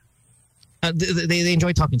always they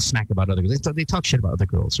enjoy talking smack about other girls. They talk shit about other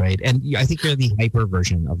girls, right? And I think you're the hyper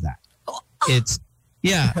version of that. It's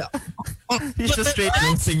yeah. He's just straight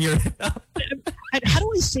roasting you. How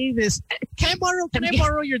do I say this? Can I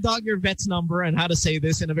borrow your vet's number and how to say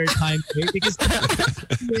this in a very kind way? Because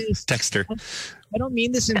Text her. I don't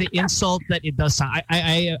mean this in the insult that it does sound.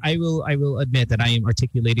 I will admit that I am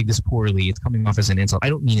articulating this poorly. It's coming off as an insult. I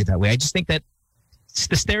don't mean it that way. I just think that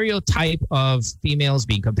the stereotype of females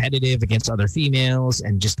being competitive against other females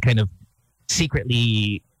and just kind of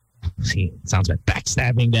secretly, it sounds bad,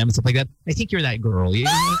 backstabbing them and stuff like that. I think you're that girl.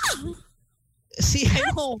 See, I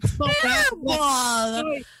know. Terrible.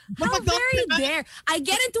 How very dare. I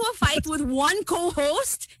get into a fight with one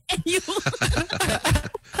co-host and you...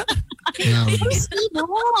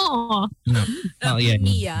 No. Oh, yeah.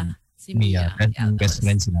 Mia. Si Mia. Mia. Best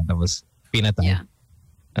friend sila. Tapos pinatay. Yeah.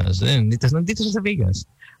 Dito sa Vegas.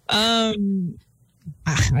 I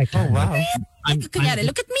can't. Oh, wow. Kunyari,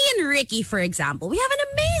 look at me and Ricky, for example. We have an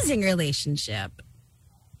amazing relationship.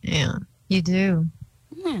 Yeah. You do.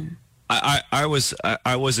 Yeah. I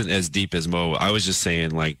wasn't as deep as Mo. I was just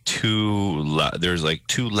saying like there's like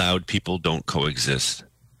two loud people don't coexist.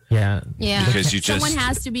 Yeah. Yeah. Because you just someone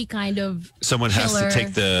has to be kind of someone has chiller. to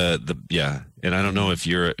take the yeah. And I don't know if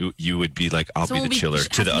you would be like I'll Someone be the chiller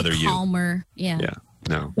to the other you. calmer. Yeah. Yeah.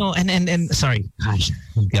 No. No, and sorry, gosh,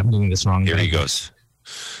 I'm doing this wrong. Here he goes.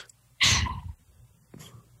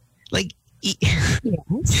 Like, Sige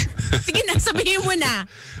na, sabihin mo na.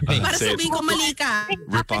 Para Say it. sabihin ko mali ka.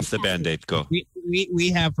 Rip off the Band-Aid. Go. we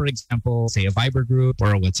have, for example, say a Viber group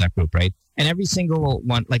or a WhatsApp group, right? And every single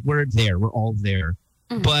one, like we're all there.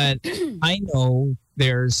 But I know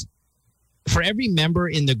for every member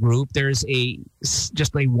in the group, there's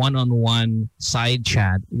just a one-on-one side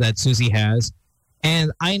chat that Susie has.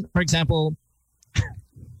 And for example,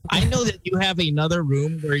 I know that you have another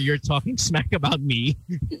room where you're talking smack about me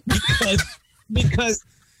because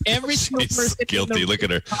every single She's person guilty. Look at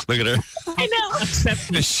her. Look at her. I know.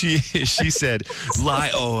 Except me. She said,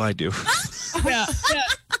 "Lie." Oh, I do. Yeah.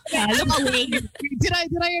 Look away. Did I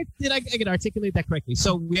articulate that correctly?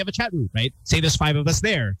 So we have a chat room, right? Say there's 5 of us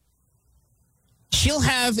there. She'll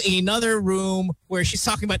have another room where she's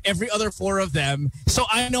talking about every other 4 of them. So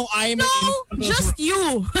I know I'm Just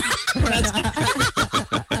you.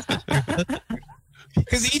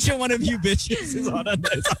 because each one of you bitches is on a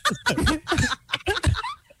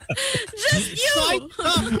Just you.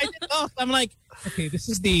 I'm like, okay, this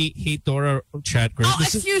is the Hate Dora chat group. Oh,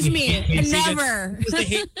 This is excuse the me. Hate Casey. Never. This is the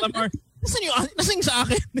Hate Lamar. Listen sa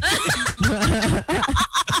akin.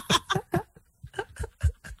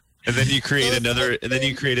 And then you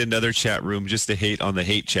create another chat room just to hate on the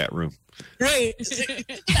hate chat room. Right.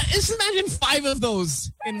 Just imagine 5 of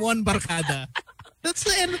those in one barkada. That's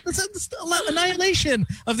the annihilation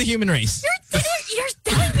of the human race. You're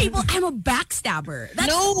telling people I'm a backstabber.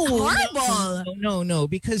 That's horrible. No,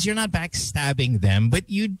 because you're not backstabbing them, but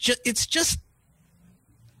it's just,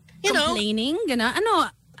 you know. Complaining, gana.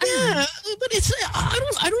 Ano? Yeah, but it's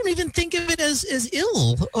I don't even think of it as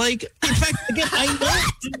ill. Like, in fact, again,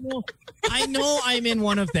 I know I'm in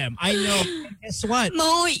one of them. I know. Guess what?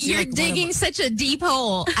 Mo, you're digging such a deep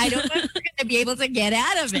hole. I don't know if you're going to be able to get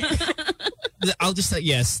out of it. I'll just say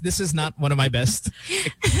yes. This is not one of my best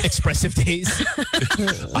expressive days.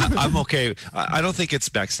 I'm okay. I don't think it's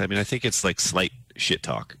backstabbing. I think it's like slight shit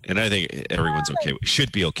talk, and I think everyone's okay.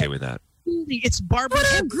 Should be okay with that. It's Barbara.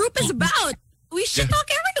 What our group is about. We should talk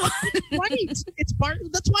everyone. Right. It's that's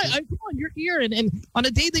why come on, you're here, and on a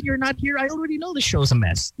day that you're not here, I already know the show's a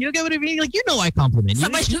mess. You get what I mean? Like, you know, I compliment you.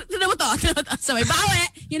 Sabay bawi.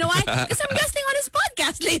 You know why? Because I'm guesting on his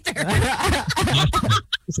podcast later.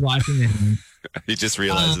 Just watching it. He just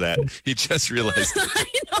realized that. He just realized. I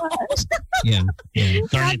know. Yeah.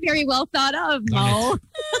 Not very well thought of, Mo.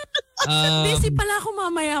 Busy pala ako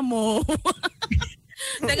mamaya mo.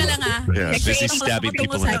 Teka lang Yeah, busy stabbing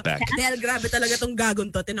people in the back. Dahil grabe talaga tong gagon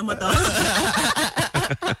to. Tinan mo to.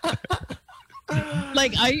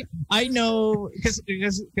 Like, I know because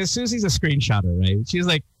Susie's a screenshotter, right? She's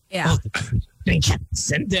like, Yeah. screenshot,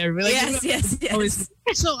 send there. Like, Yes.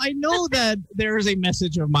 So I know that there is a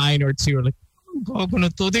message of mine or two, or like,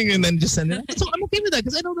 and then just send it. So I'm okay with that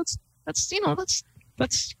because I know that's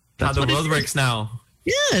How the what it world is. works now.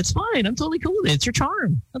 Yeah, it's fine. I'm totally cool with it. It's your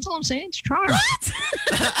charm. That's all I'm saying. It's your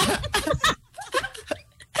charm.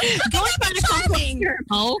 Going back to complimenting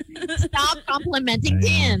Mo. Stop complimenting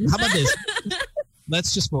Tim. How about this?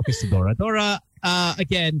 Let's just focus to Dora. Dora,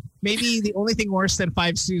 again, maybe the only thing worse than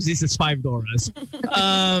 5 Susies is 5 Doras.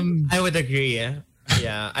 I would agree.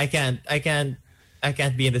 Yeah, I can't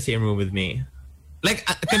be in the same room with me. Like,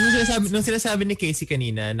 nung sinasabi ni Casey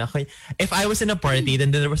kanina, na if I was in a party,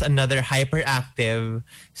 then there was another hyperactive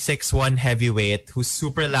 6'1" heavyweight who's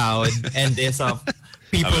super loud and is a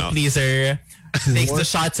people pleaser, takes the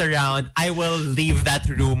shots around, I will leave that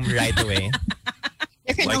room right away.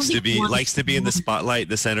 likes to be in the spotlight,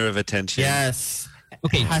 the center of attention. Yes.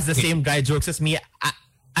 Okay. Has the same guy jokes as me.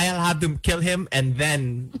 I'll have to kill him and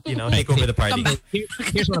then, take over the party.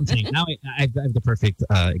 Here's what I'm saying. Now I have the perfect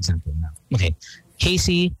example now. Okay.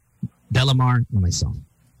 Casey, Delamar, and myself.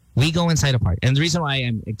 We go inside a party. And the reason why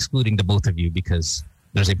I'm excluding the both of you because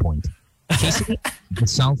there's a point. Casey,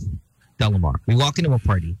 myself, Delamar. We walk into a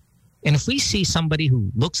party. And if we see somebody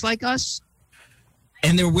who looks like us,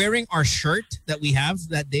 and they're wearing our shirt that we have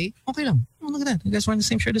that day, okay lang. Oh, look at that. You guys wearing the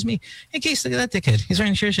same shirt as me. Hey, Case, look at that dickhead. He's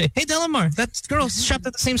wearing a shirt. Hey, Delamar, that girl shopped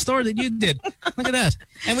at the same store that you did. Look at that.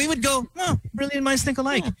 And we would go, oh, brilliant minds think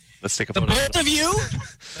alike. Let's take a The photo. both of you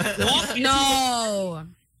walk No.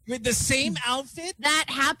 with the same outfit? That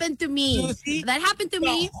happened to me. Susie? That happened to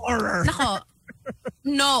me. Horror. Nako.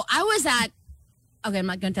 No, I was at. Okay, I'm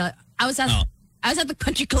not gonna tell it. I was at the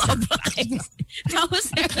country club. That was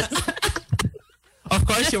there. Of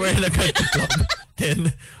course you were in a country club.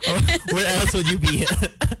 Then where else would you be?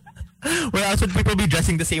 Where else would people be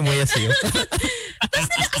dressing the same way as you?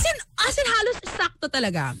 As in halos sakto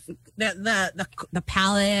talaga. The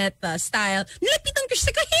palette, the style. Nilapitan ko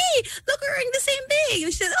siya. Hey, look, we're wearing the same thing.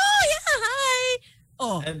 And she said, oh yeah, hi.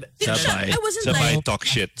 Oh, And I wasn't Sabay like, talk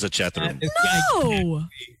shit sa chat room. no.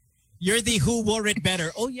 You're the who wore it better.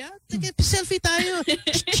 Oh yeah? Sige, selfie tayo.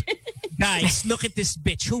 Guys, look at this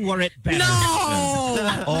bitch. Who wore it better?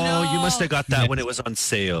 No. Oh, you must have got that when it was on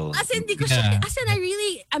sale. As in, di ko siya, as in,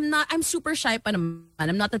 I'm super shy pa naman.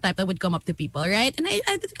 I'm not the type that would come up to people, right? And I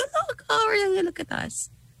go, look at us.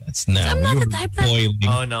 That's no. I'm not you're the type that- boiling.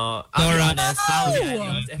 oh no. I'll be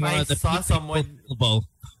honest. If I Nora, the saw people- someone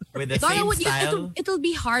with the Dora, same style, it'll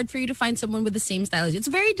be hard for you to find someone with the same style as you. It's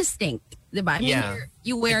very distinct, diba? I mean, Yeah,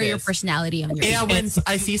 you wear it your is. personality on your yeah, face. when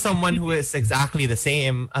I see someone who is exactly the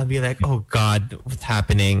same, I'll be like, oh God, what's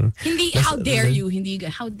happening? Hindi, how dare you? Hindi,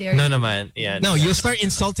 how dare No you? naman. Yeah. No, you'll start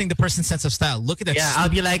insulting the person's sense of style. Look at that. Yeah, I'll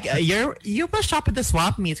be like, you must shop at the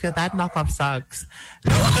swap meets because that knockoff sucks.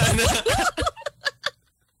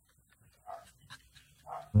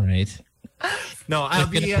 Right. No, I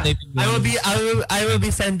will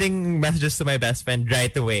be sending messages to my best friend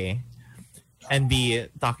right away, and be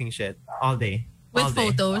talking shit all day. With all day.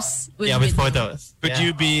 photos. With video. photos. Would Yeah.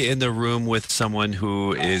 you be in the room with someone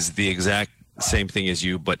who is the exact same thing as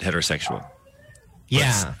you, but heterosexual?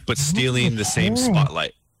 Yeah, But stealing the same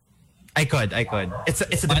spotlight. I could. It's a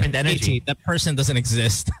different energy. Katie, that person doesn't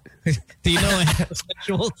exist. Do you know a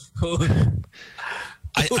heterosexual who...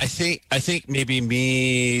 I think maybe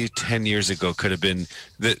me 10 years ago could have been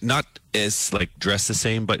not as like dressed the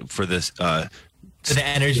same, but for this To the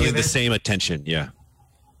energy feeling of the it. same attention. Yeah.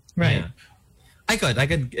 Right. I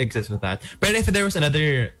could exist with that. But if there was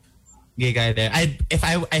another gay guy there, if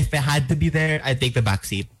I had to be there, I'd take the back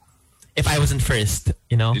seat. If I wasn't first,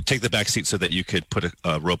 You take the back seat so that you could put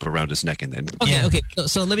a rope around his neck and then. Okay, Yeah. okay.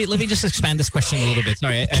 So let me just expand this question a little bit.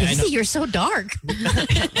 Sorry, I know. Casey, you're so dark.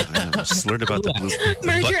 I just learned about the blue,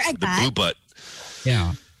 Merger butt, and the back. blue butt.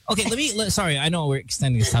 Yeah. Okay, sorry, I know we're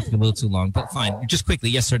extending this topic a little too long, but fine. Just quickly,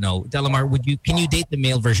 yes or no. Delamar, can you date the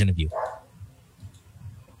male version of you?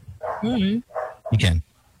 Mm-hmm. You can.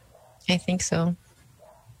 I think so.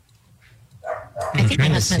 I think my trying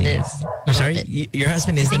to husband see. is. I'm sorry, a little bit. your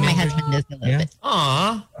husband is I think the my male version? husband is a little Yeah? bit.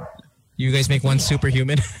 Aw. You guys make one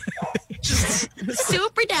superhuman?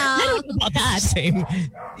 Super down. I don't know about that. Same.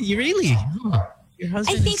 You really? Huh. Your I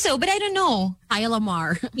husband think so, but I don't know. Kaya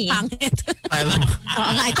Lamar. Yeah. Pangit.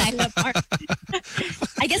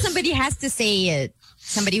 I guess somebody has to say it.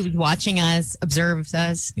 Somebody who's watching us, observes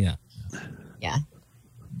us. Yeah. Yeah.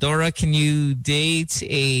 Dora, can you date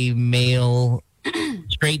a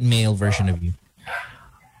straight male version of you?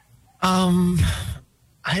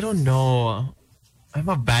 I don't know. I'm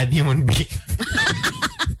a bad human being.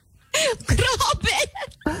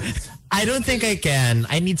 Grabe! I don't think I can.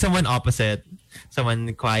 I need someone opposite.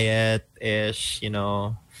 Someone quiet-ish,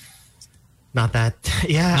 Not that.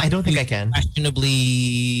 Yeah, I don't think I can.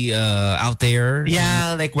 Fashionably out there.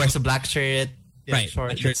 Yeah, like wears a black shirt. Right.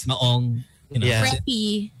 Short. Shirts maong. Yeah.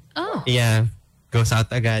 Preppy. Oh. Yeah. Goes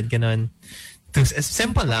out agad, ganon.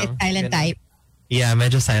 Simple lang. Silent type. Yeah,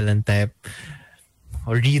 medyo silent type.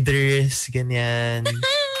 Or readers, ganyan.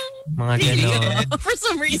 Mga ganon. For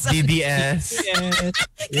some reason. DDS.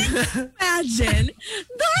 Imagine.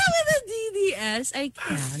 Dora with a DDS. I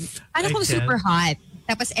can't. Ano kung super hot?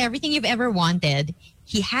 Tapos everything you've ever wanted,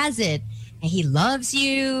 he has it. And he loves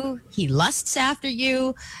you. He lusts after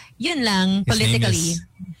you. Yun lang, His name politically. is-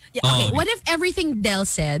 Yeah, okay, what if everything Del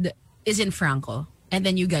said is in Franco and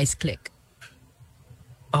then you guys click?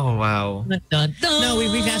 Oh, wow. No,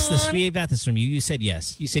 we've asked this. We've asked this from you. You said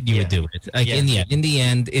yes. You said you would do it. Like Yeah. in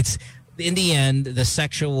the end, the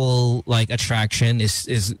sexual attraction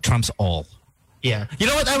is trumps all. Yeah. You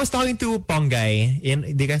know what? I was talking to Pongay.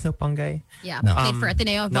 Do you guys know Pongay? Yeah, No. played for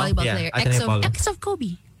Ateneo volleyball yeah, player. Ateneo volleyball. Ex of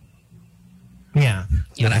Kobe. Yeah.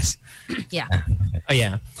 Yes. Yeah. Oh,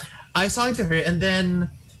 yeah. I was talking to her and then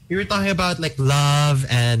we were talking about love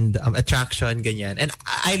and attraction, ganyan. And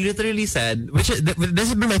I literally said, this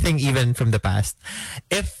has been my thing even from the past.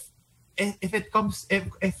 If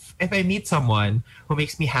I meet someone who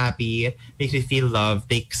makes me happy, makes me feel loved,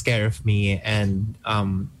 takes care of me, and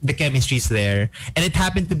the chemistry's there, and it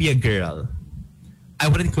happened to be a girl, I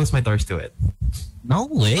wouldn't close my doors to it. No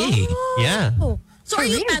way. Yeah. Oh. So are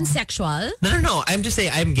you pansexual? No. I'm just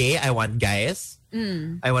saying I'm gay. I want guys.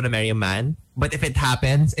 I want to marry a man. But if it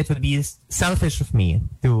happens, it would be selfish of me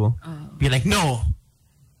to be like, no,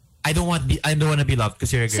 I don't want to be loved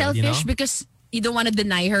because you're a girl. Selfish because you don't want to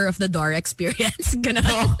deny her of the door experience.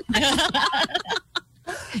 Ganon.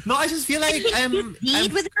 No, I just feel like I'm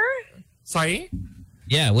With her? sorry.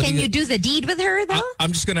 Yeah. What Can you do the deed with her, though?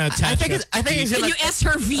 I'm just gonna attach. I think it's Can you ask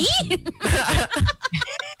her V?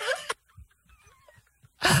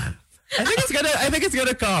 I think it's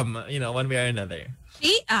gonna come. One way or another.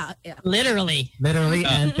 V? Yeah. Literally. Literally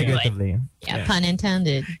and figuratively. Yeah, pun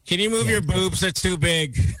intended. Can you move your boobs? They're too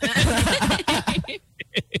big.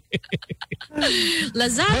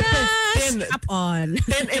 Lazada, Then- strap on.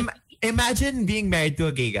 Then imagine being married to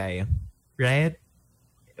a gay guy, right?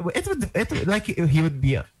 It would like he would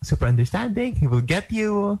be super understanding. He will get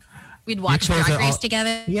you. We'd watch Your clothes Drag are Race all-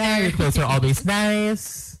 together. Yeah, your clothes are always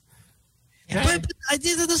nice. But that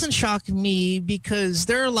doesn't shock me because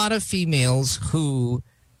there are a lot of females who,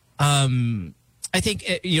 I think,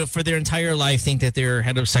 for their entire life think that they're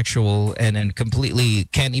heterosexual and completely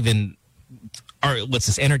can't even,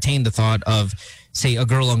 entertain the thought of, say, a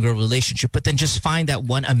girl-on-girl relationship, but then just find that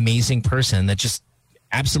one amazing person that just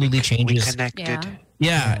absolutely We changes. connected. Yeah.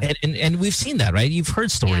 Yeah, and we've seen that, right? You've heard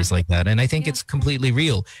stories like that, and I think it's completely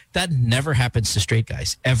real. That never happens to straight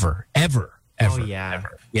guys, ever. Oh yeah.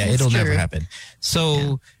 Yeah, That's it'll never true. happen.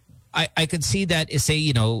 So I could see that is, say,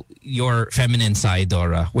 your feminine side,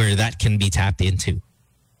 Dora, where that can be tapped into.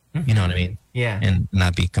 You know what I mean? Yeah. And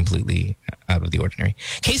not be completely out of the ordinary.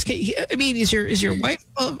 Case, I mean, is your wife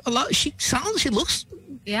a lot? She looks.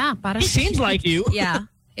 Yeah. She seems like you. Yeah.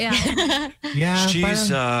 Yeah.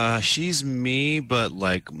 Yeah. She's me, but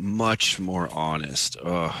much more honest.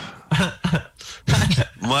 Ugh.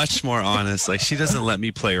 Much more honest. She doesn't let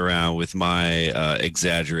me play around with my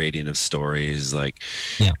exaggerating of stories.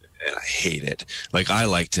 Yeah. And I hate it. I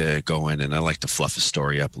like to go in and I like to fluff a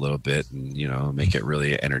story up a little bit and, make it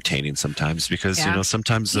really entertaining sometimes because,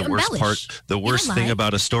 sometimes You the worst embellish. part, the You worst don't thing lie.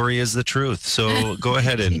 about a story is the truth. So go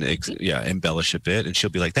ahead and, embellish a bit. And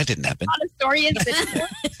she'll be like, that didn't happen. The story is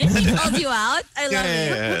He called you out. I love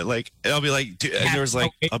it. Yeah. And I'll be like, dude, and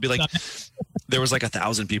I'll be like, there was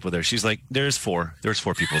 1,000 people there. She's like, there's 4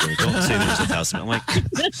 people there. Don't say there's 1,000. I'm like,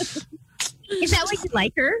 Is that why you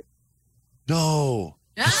like her? no.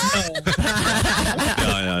 Ah!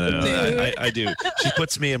 No. I do. She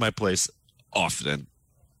puts me in my place often,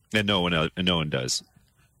 and no one does.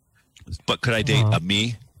 But could I date a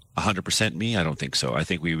me, 100% me? I don't think so. I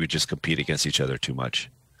think we would just compete against each other too much.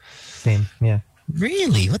 Same. Yeah.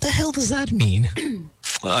 Really? What the hell does that mean?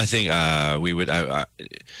 Well, I think we would.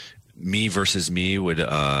 Me versus me would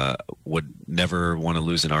never want to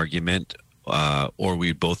lose an argument. Or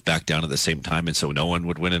we both back down at the same time, and so no one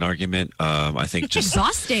would win an argument. I think just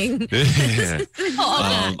Exhausting.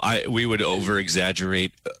 we would over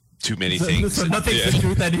exaggerate too many things. So nothing's the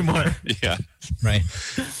truth anymore. Yeah, Right.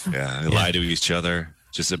 yeah. Lie to each other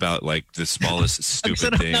just about the smallest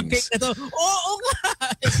stupid things.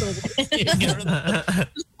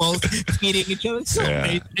 Both feeding each other. It's so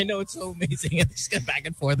amazing. I know it's so amazing. And just get back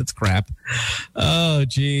and forth. It's crap. Oh,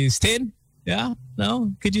 geez. Tin? Yeah?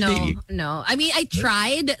 No? Could you date? No. I mean, I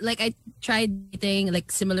tried dating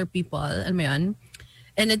like similar people. Alam mo yun?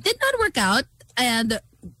 And it did not work out. And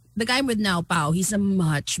the guy I'm with now, Pao, he's a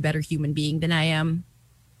much better human being than I am.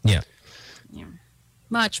 Yeah.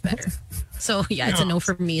 Much better. So, yeah, it's a no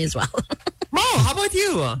for me as well. Mo, how about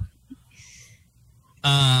you?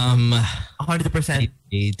 100%.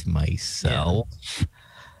 Date myself.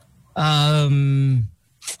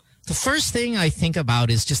 The first thing I think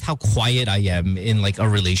about is just how quiet I am in like a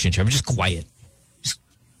relationship. I'm just quiet. Just,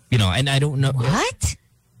 and I don't know. What?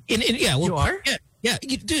 Yeah, well, you are? Yeah,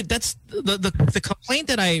 dude, that's the complaint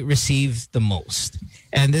that I receive the most.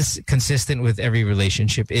 And this consistent with every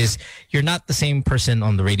relationship is you're not the same person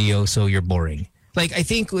on the radio, so you're boring. Like, I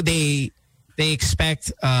think they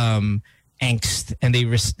expect angst, and they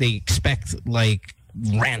expect like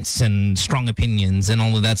rants and strong opinions and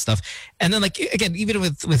all of that stuff. And then, like, again, even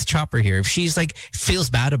with Chopper here, if she's like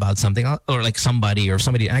feels bad about something or like somebody,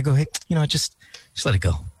 and I go, hey, just let it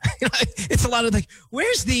go. It's a lot of like,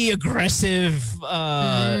 where's the aggressive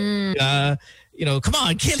come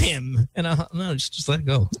on, kill him. And no, just let it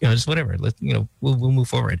go. Just whatever. We'll move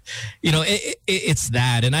forward. It's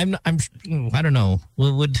that. And I don't know.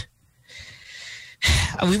 We would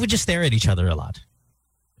just stare at each other a lot.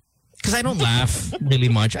 Because I don't laugh really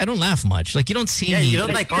much. I don't laugh much. Like, you don't see me. You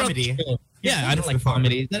don't like comedy. Yeah, I don't like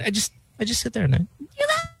comedy. I just sit there and you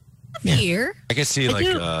laugh here. I can see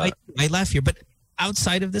I laugh here, but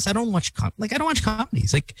outside of this, I don't watch I don't watch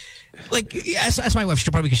comedies. Like as my wife,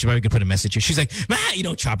 she probably could put a message here. She's like, you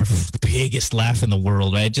don't Chopper for the biggest laugh in the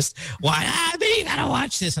world, right? Just why? You gotta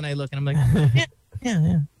watch this. And I look and I'm like,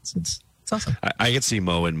 yeah. It's awesome. I could see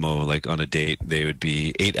Mo like on a date. They would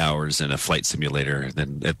be 8 hours in a flight simulator, and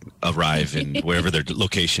then arrive in wherever their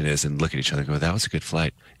location is, and look at each other and go, "That was a good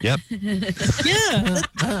flight." Yep. Yeah.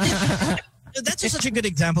 That's just such a good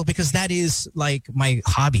example because that is like my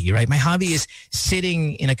hobby, right? My hobby is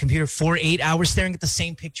sitting in a computer for 8 hours, staring at the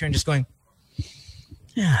same picture and just going,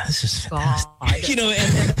 yeah, this is fantastic.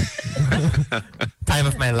 And time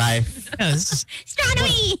of my life. Yeah, this is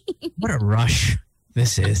astronomy. What a rush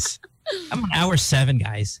this is. I'm on hour 7,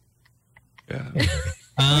 guys. Yeah.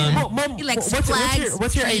 Mom, You like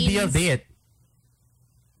what's your ideal date?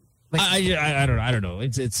 I don't know.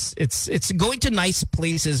 It's going to nice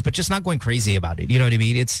places, but just not going crazy about it. You know what I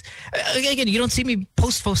mean? It's again, you don't see me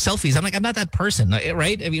post selfies. I'm not that person,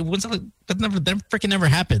 right? I mean, that freaking never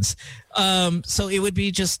happens. So it would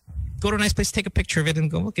be just go to a nice place, take a picture of it,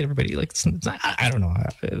 and go look at everybody. Like it's I don't know.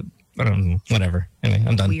 I don't know. Whatever. Anyway,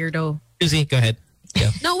 I'm done. Weirdo. Susie, go ahead.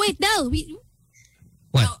 Yeah. No, wait, Del.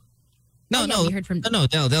 What? No, we heard from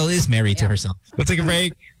Del is married to herself. We'll take a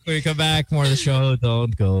break. When we come back, more of the show.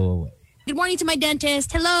 Don't go away. Good morning to my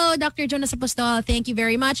dentist. Hello, Dr. Jonas Apostol. Thank you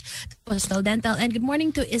very much. Apostol Dental. And good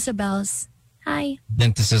morning to Isabel's. Hi.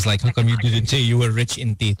 Dentist is like, how come you didn't say you were rich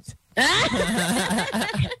in teeth?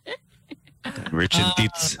 Rich in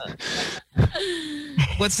teeth.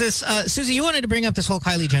 What's this? Susie, you wanted to bring up this whole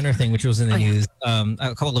Kylie Jenner thing, which was in the news.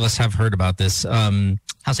 A couple of us have heard about this.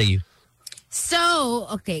 How say you? So,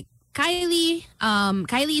 okay.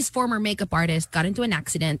 Kylie's former makeup artist got into an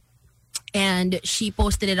accident and she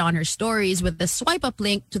posted it on her stories with the swipe up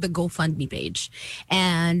link to the GoFundMe page.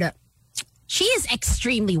 And she is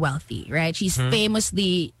extremly wealthy, right? She's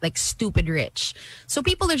famously like stupid rich. So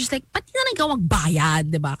people are just like, ba't na ikaw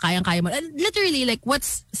magbayad, diba? Kayang-kaya mo. Literally, like,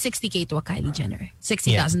 what's 60K to a Kylie Jenner?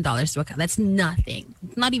 $60,000 to a Kylie. That's nothing.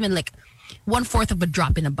 Not even like 1/4 of a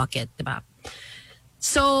drop in a bucket, diba?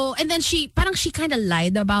 So, and then she kind of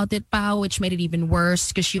lied about it, pa, which made it even worse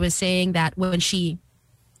because she was saying that when she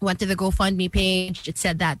went to the GoFundMe page, it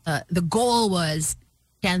said that the goal was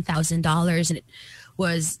 $10,000 and it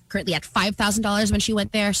was currently at $5,000 when she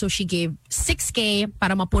went there. So she gave $6K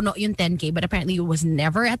para mapuno yung $10K, but apparently it was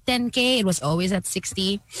never at $10K. It was always at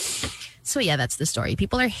 $60. So yeah, that's the story.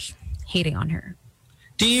 People are hating on her.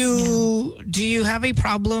 Do you have a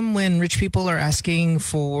problem when rich people are asking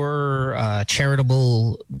for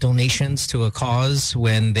charitable donations to a cause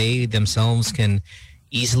when they themselves can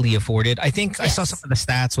easily afford it? I think I saw some of the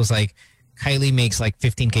stats was like Kylie makes like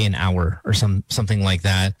 $15K an hour or something like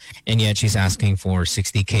that, and yet she's asking for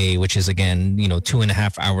 $60K, which is again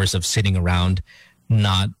 2.5 hours of sitting around,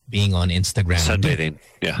 not being on Instagram, sunbathing,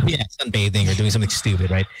 sunbathing or doing something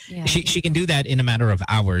stupid, right? Yeah. She can do that in a matter of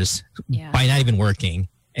hours by not even working.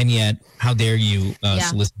 And yet, how dare you Yeah.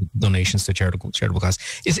 solicit donations to charitable cause?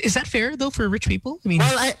 Is that fair though for rich people? I mean,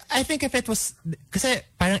 Well, I think if it was, kasi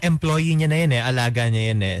parang employee niya na yun eh, alaga niya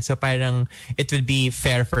yun eh. So parang it would be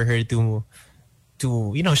fair for her to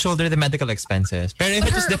shoulder the medical expenses. Pero if But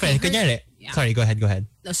it was her- different, okay, her- kunyari, yeah. sorry, go ahead.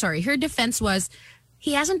 No, sorry, her defense was,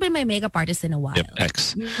 he hasn't been my makeup artist in a while. Yep,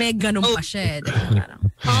 X. May ganun pa siya. eh, diba?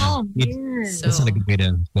 Parang, Oh, So, That's not a good way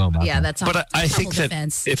to go about yeah, it. that's But I think that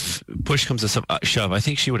defense. if push comes to shove, I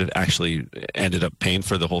think she would have actually ended up paying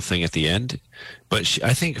for the whole thing at the end. But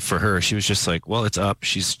I think for her, she was just like, well, it's up.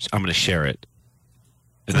 I'm going to share it.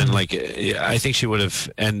 And then I think she would have,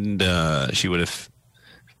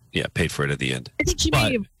 paid for it at the end. I think she But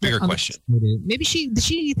may have bigger question. underestimated- Maybe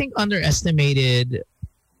she think underestimated.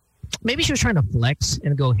 Maybe she was trying to flex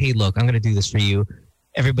and go, hey, look, I'm going to do this for you.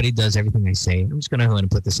 Everybody does everything I say. I'm just going to go ahead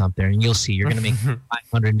and put this up there, and you'll see. You're going to make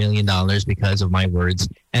 $500 million because of my words.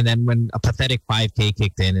 And then when a pathetic 5K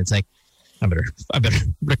kicked in, it's like, I better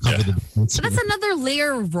cover the difference. So that's another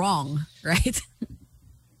layer of wrong, right?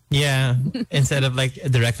 Yeah, instead of like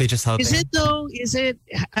directly just helping. Is it though? Is it?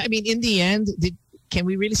 I mean, in the end, can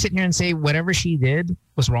we really sit here and say whatever she did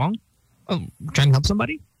was wrong? Oh, trying to help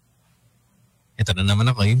somebody? ito na naman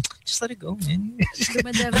ako. Just let it go, man.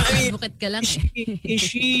 Advocate ka lang eh. Is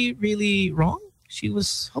she really wrong? She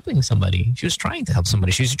was helping somebody. She was trying to help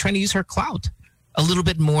somebody. She was trying to use her clout a little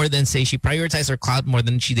bit more than, say, she prioritized her clout more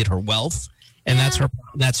than she did her wealth. And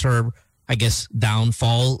that's her, I guess,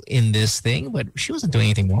 downfall in this thing. But she wasn't doing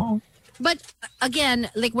anything wrong. But again,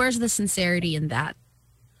 like, where's the sincerity in that?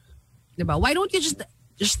 Diba? Why don't you just Why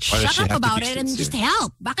does she shut have up to about be it and just sincere?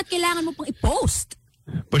 help? Bakit kailangan mo pang i-post?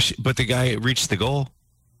 But the guy reached the goal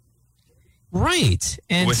Right.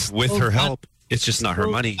 And with still her got- help. It's just not her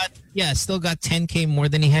still money. Still got 10K more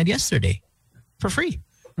than he had yesterday for free.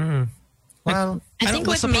 Well, I think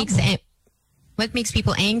what's what the makes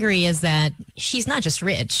people angry is that she's not just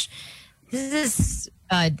rich. This is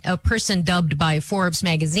a person dubbed by Forbes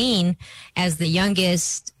magazine as the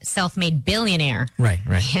youngest self-made billionaire. Right.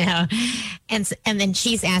 Yeah, and then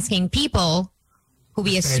she's asking people who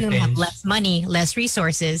we assume have less money, less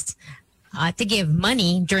resources, to give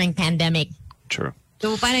money during pandemic. True.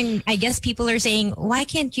 So parang, I guess people are saying, why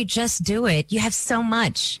can't you just do it? You have so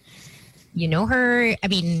much. You know her. I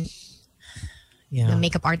mean, the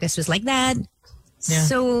makeup artist was like that. Yeah.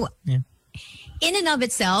 So, Yeah. in and of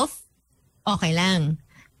itself, okay lang.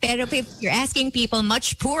 Pero if you're asking people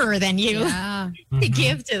much poorer than you Yeah. to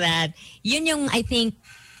give to that, yun yung, I think,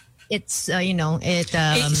 it's, so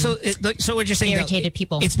what you're saying, irritated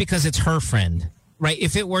people. It's because it's her friend, right?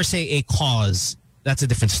 If it were, say, a cause, that's a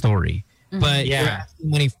different story. But Yeah. you're asking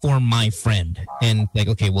money for my friend. And like,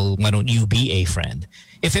 okay, well, why don't you be a friend?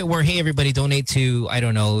 If it were, hey, everybody donate to, I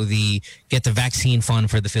don't know, get the vaccine fund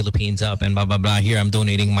for the Philippines up and blah, blah, blah. Here, I'm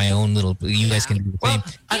donating my own little, you guys can do the same.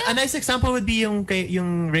 Well, a nice example would be yung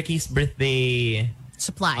Ricky's birthday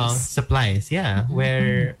Supplies. supplies, yeah,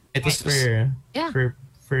 where it was Yeah.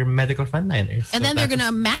 for medical frontliners. And then they're going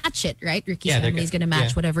to match it, right? Ricky's Yeah, they're family is going to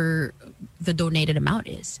match yeah. whatever the donated amount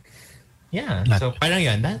is. Yeah, so parang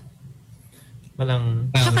yun, that walang...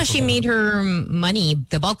 Saka she made her money,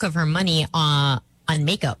 the bulk of her money, on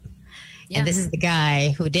makeup. Yeah. And this is the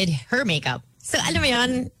guy who did her makeup. So alam mo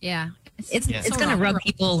yun, Yeah. it's so going to wrong. rub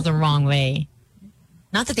people the wrong way.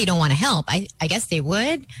 Not that they don't want to help. I guess they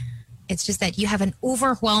would. It's just that you have an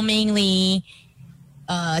overwhelmingly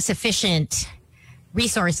sufficient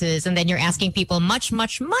resources, and then you're asking people much,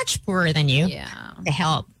 much, much poorer than you Yeah. to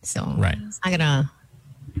help. So Right. it's not gonna.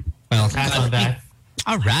 Well, Pass on that.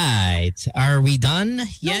 all right. Are we done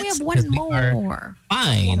yet? No, we have 'Cause one we are more.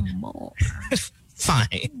 Fine. One more.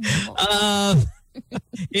 Fine.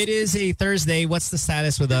 It is a Thursday. What's the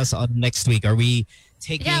status with us on next week? Are we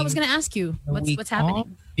taking Yeah, I was going to ask you, a week what's happening? off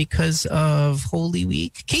because of Holy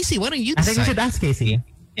Week? Casey, why don't you I think we decide? should ask Casey.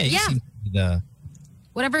 Yeah, you Yeah. seem to be the...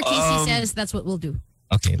 Whatever Casey says, that's what we'll do.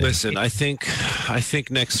 Okay. then. Listen, I think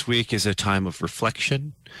next week is a time of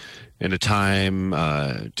reflection and a time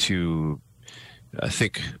to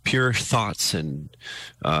think pure thoughts and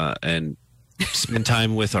spend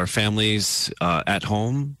time with our families at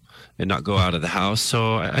home and not go out of the house.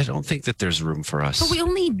 So I don't think that there's room for us. But we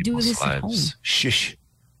only do in this our at home. lives. Shush.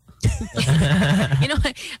 You know,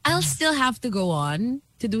 I'll still have to go on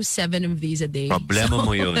to do 7 of these a day. Problema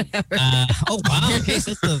mo yun. Oh, wow. Okay,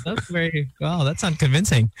 that's very... Wow, that's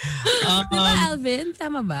unconvincing. Diba, Alvin?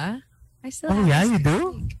 Tama ba? I still Oh have yeah, to- you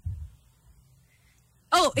do?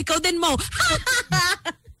 Oh, ikaw din mo.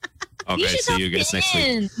 Okay, see you guys next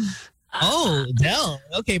week. Oh, Del.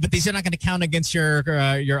 Okay, but these are not going to count against your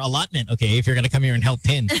allotment, okay, if you're going to come here and help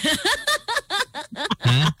pin.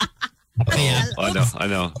 Huh? Kaya, I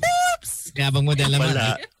know. yabang mo dala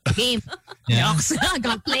Wala. Game. Yeah. Jokes.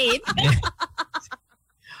 Got played.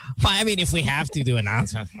 Fine, I mean, if we have to do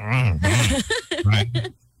announcements. Right.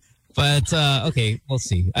 But, okay, we'll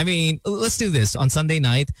see. I mean, let's do this. On Sunday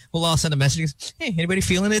night, we'll all send a message. Hey, anybody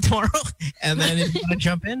feeling it tomorrow? And then if you want to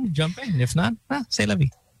jump in. If not, say la vie.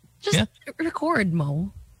 Just record,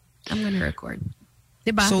 Mo. I'm gonna record.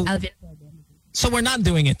 Diba, So- Alvin? So we're not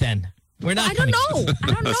doing it then. We're not. I don't coming- know.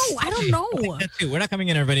 I don't know. That too. We're not coming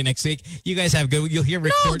in everybody next week. You guys have good. You'll hear No,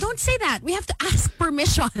 record. don't say that. We have to ask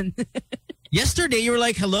permission. Yesterday, you were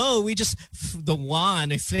like, hello, we just, the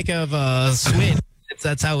one, I think of Swin.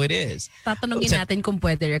 That's how it is. Tatanungin natin kung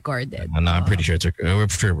pwede recorded. No, I'm pretty sure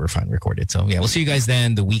we're fine recorded. So yeah, we'll see you guys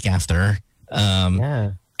then the week after.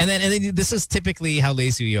 Yeah. And then this is typically how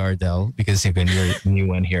lazy we are, Del, because you're a new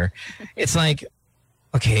one here. It's like,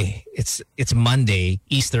 okay, it's Monday.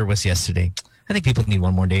 Easter was yesterday. I think people need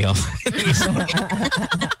one more day off.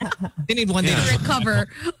 They need one day To to recover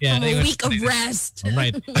from they- a week of rest.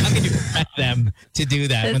 Right. How can you expect them to do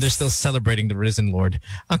that when they're still celebrating the risen Lord?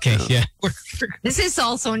 Okay, yeah. This is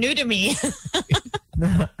also new to me.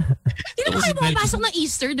 Hindi naman kayo pumapasok ng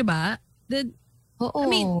Easter, diba? Oo. I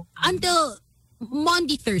mean, until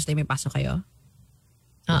Monday, Thursday, may pasok kayo?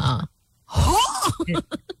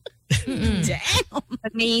 Damn!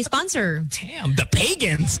 But may sponsor. Damn, the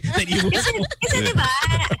pagans that you Kasi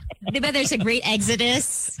diba there's a great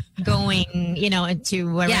exodus going,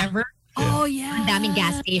 into wherever. Oh, yeah. Ang daming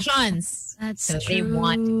gas stations. That's So true. they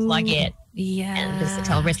want to plug it. Yeah. And just to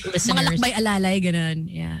tell Mga listeners. lakbay alalay, ganun.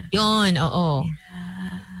 Yeah. Yun, oo.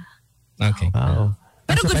 Okay. Wow.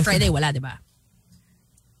 Pero Good Friday, wala, diba?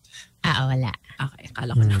 Wala. Okay,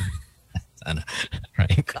 akala ko na. Sana.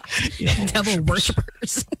 Right. Devil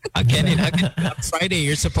worshippers. Again, on Friday,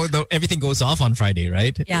 you're supposed to, everything goes off on Friday,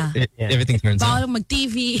 right? Yeah. Everything turns Bawal off.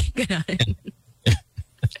 mag-TV. Ganun.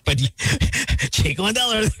 But Chico and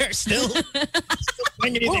Del are there still.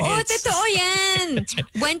 Bringing you the Oo, hits. totoo yan.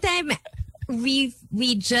 One time, we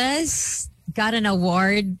just got an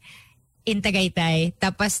award in Tagaytay.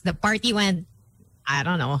 Tapos the party went, I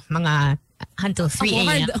don't know, mga until 3 a.m.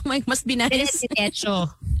 Award. Oh my, must be nice.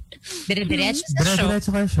 Dire-diretso. Dire-diretso sa show. Dire-diretso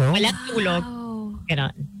kayo show? Walang tulog. Wow.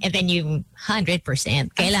 Ganon. And then you 100%.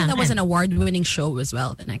 Kailangan. That was an award-winning show as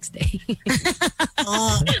well the next day.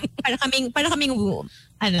 para kaming,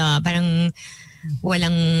 parang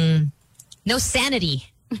walang, no sanity.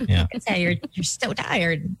 Yeah. Kasi you're so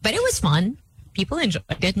tired. But it was fun. People enjoyed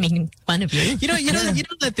it, making fun of you. You know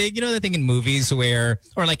the thing in movies where,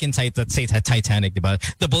 or like in let's say Titanic, about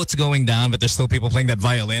the boat's going down, but there's still people playing that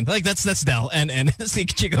violin. Like that's Del and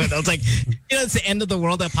Chico. It's like, it's the end of the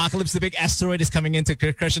world, the apocalypse, the big asteroid is coming into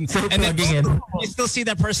crush, and then you still see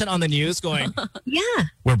that person on the news going, Yeah.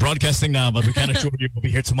 "We're broadcasting now, but we can't assure you we'll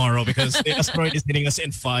be here tomorrow because the asteroid is hitting us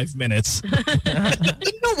in 5 minutes.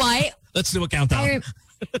 You know why? Let's do a countdown."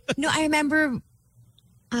 I remember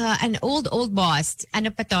an old boss, ano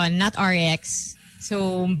pa to, not RX,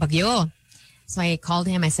 so Bagyo. So I called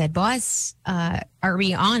him, I said, boss, are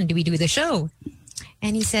we on? Do we do the show?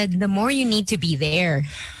 And he said, the more you need to be there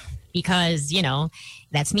because,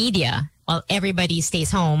 that's media. While everybody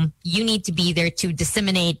stays home, you need to be there to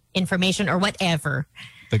disseminate information or whatever.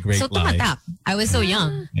 The great So lie. tumatap. I was so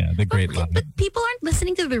young. Yeah, the great lie. But people aren't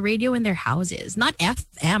listening to the radio in their houses. Not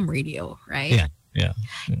FM radio, right? Yeah.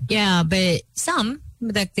 Yeah, but some,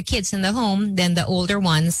 the kids in the home, then the older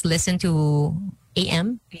ones listen to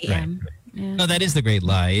AM. AM. Yeah. No, that is the great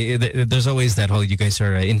lie. There's always that whole, you guys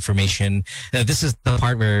are information. This is the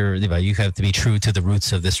part where you have to be true to the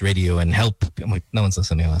roots of this radio and help. I'm like, no one's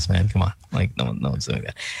listening to us, man. Come on. Like, no one's doing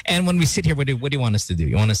that. And when we sit here, what do you want us to do?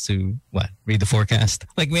 You want us to, read the forecast?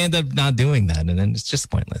 Like, we end up not doing that, and then it's just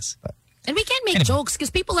pointless. But, And we can't make jokes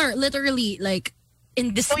because people are literally like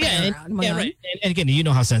in despair. right. And again, you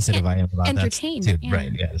know how sensitive I am about entertain, that too. yeah.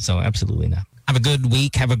 Right, yeah. So absolutely not. Have a good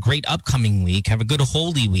week. Have a great upcoming week. Have a good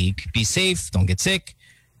holy week. Be safe. Don't get sick.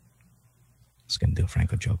 I was going to do a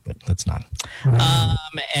Franco joke, but let's not.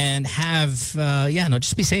 And have,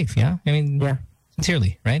 just be safe. Yeah. I mean,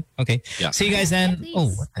 sincerely, right? Okay. Yeah. See you guys then. Please. Oh,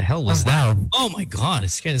 what the hell was that? Oh my God.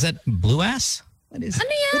 It's scared. Is that blue ass? What is Ano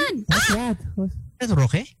yan? What's that? That's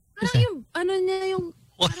Roque? Parang yung, parang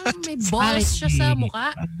may balls siya sa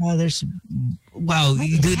mukha. Wow, What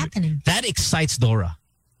is dude, happening? that excites Dora.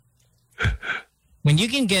 When you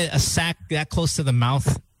can get a sack that close to the mouth,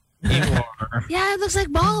 you are. Yeah, it looks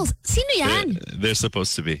like balls. Sino yan? They're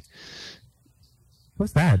supposed to be.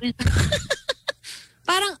 What's that?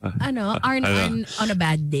 Parang, Arn I know. on a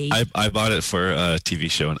bad day. I bought it for a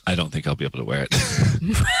TV show, and I don't think I'll be able to wear it.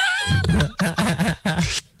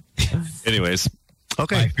 Anyways,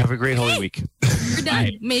 Okay. Bye. Have a great Holy Week. We're done.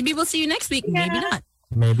 Bye. Maybe we'll see you next week. Maybe not.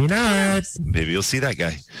 Maybe not. Maybe you'll see that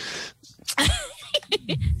guy.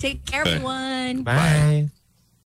 Take care, Bye. everyone. Bye.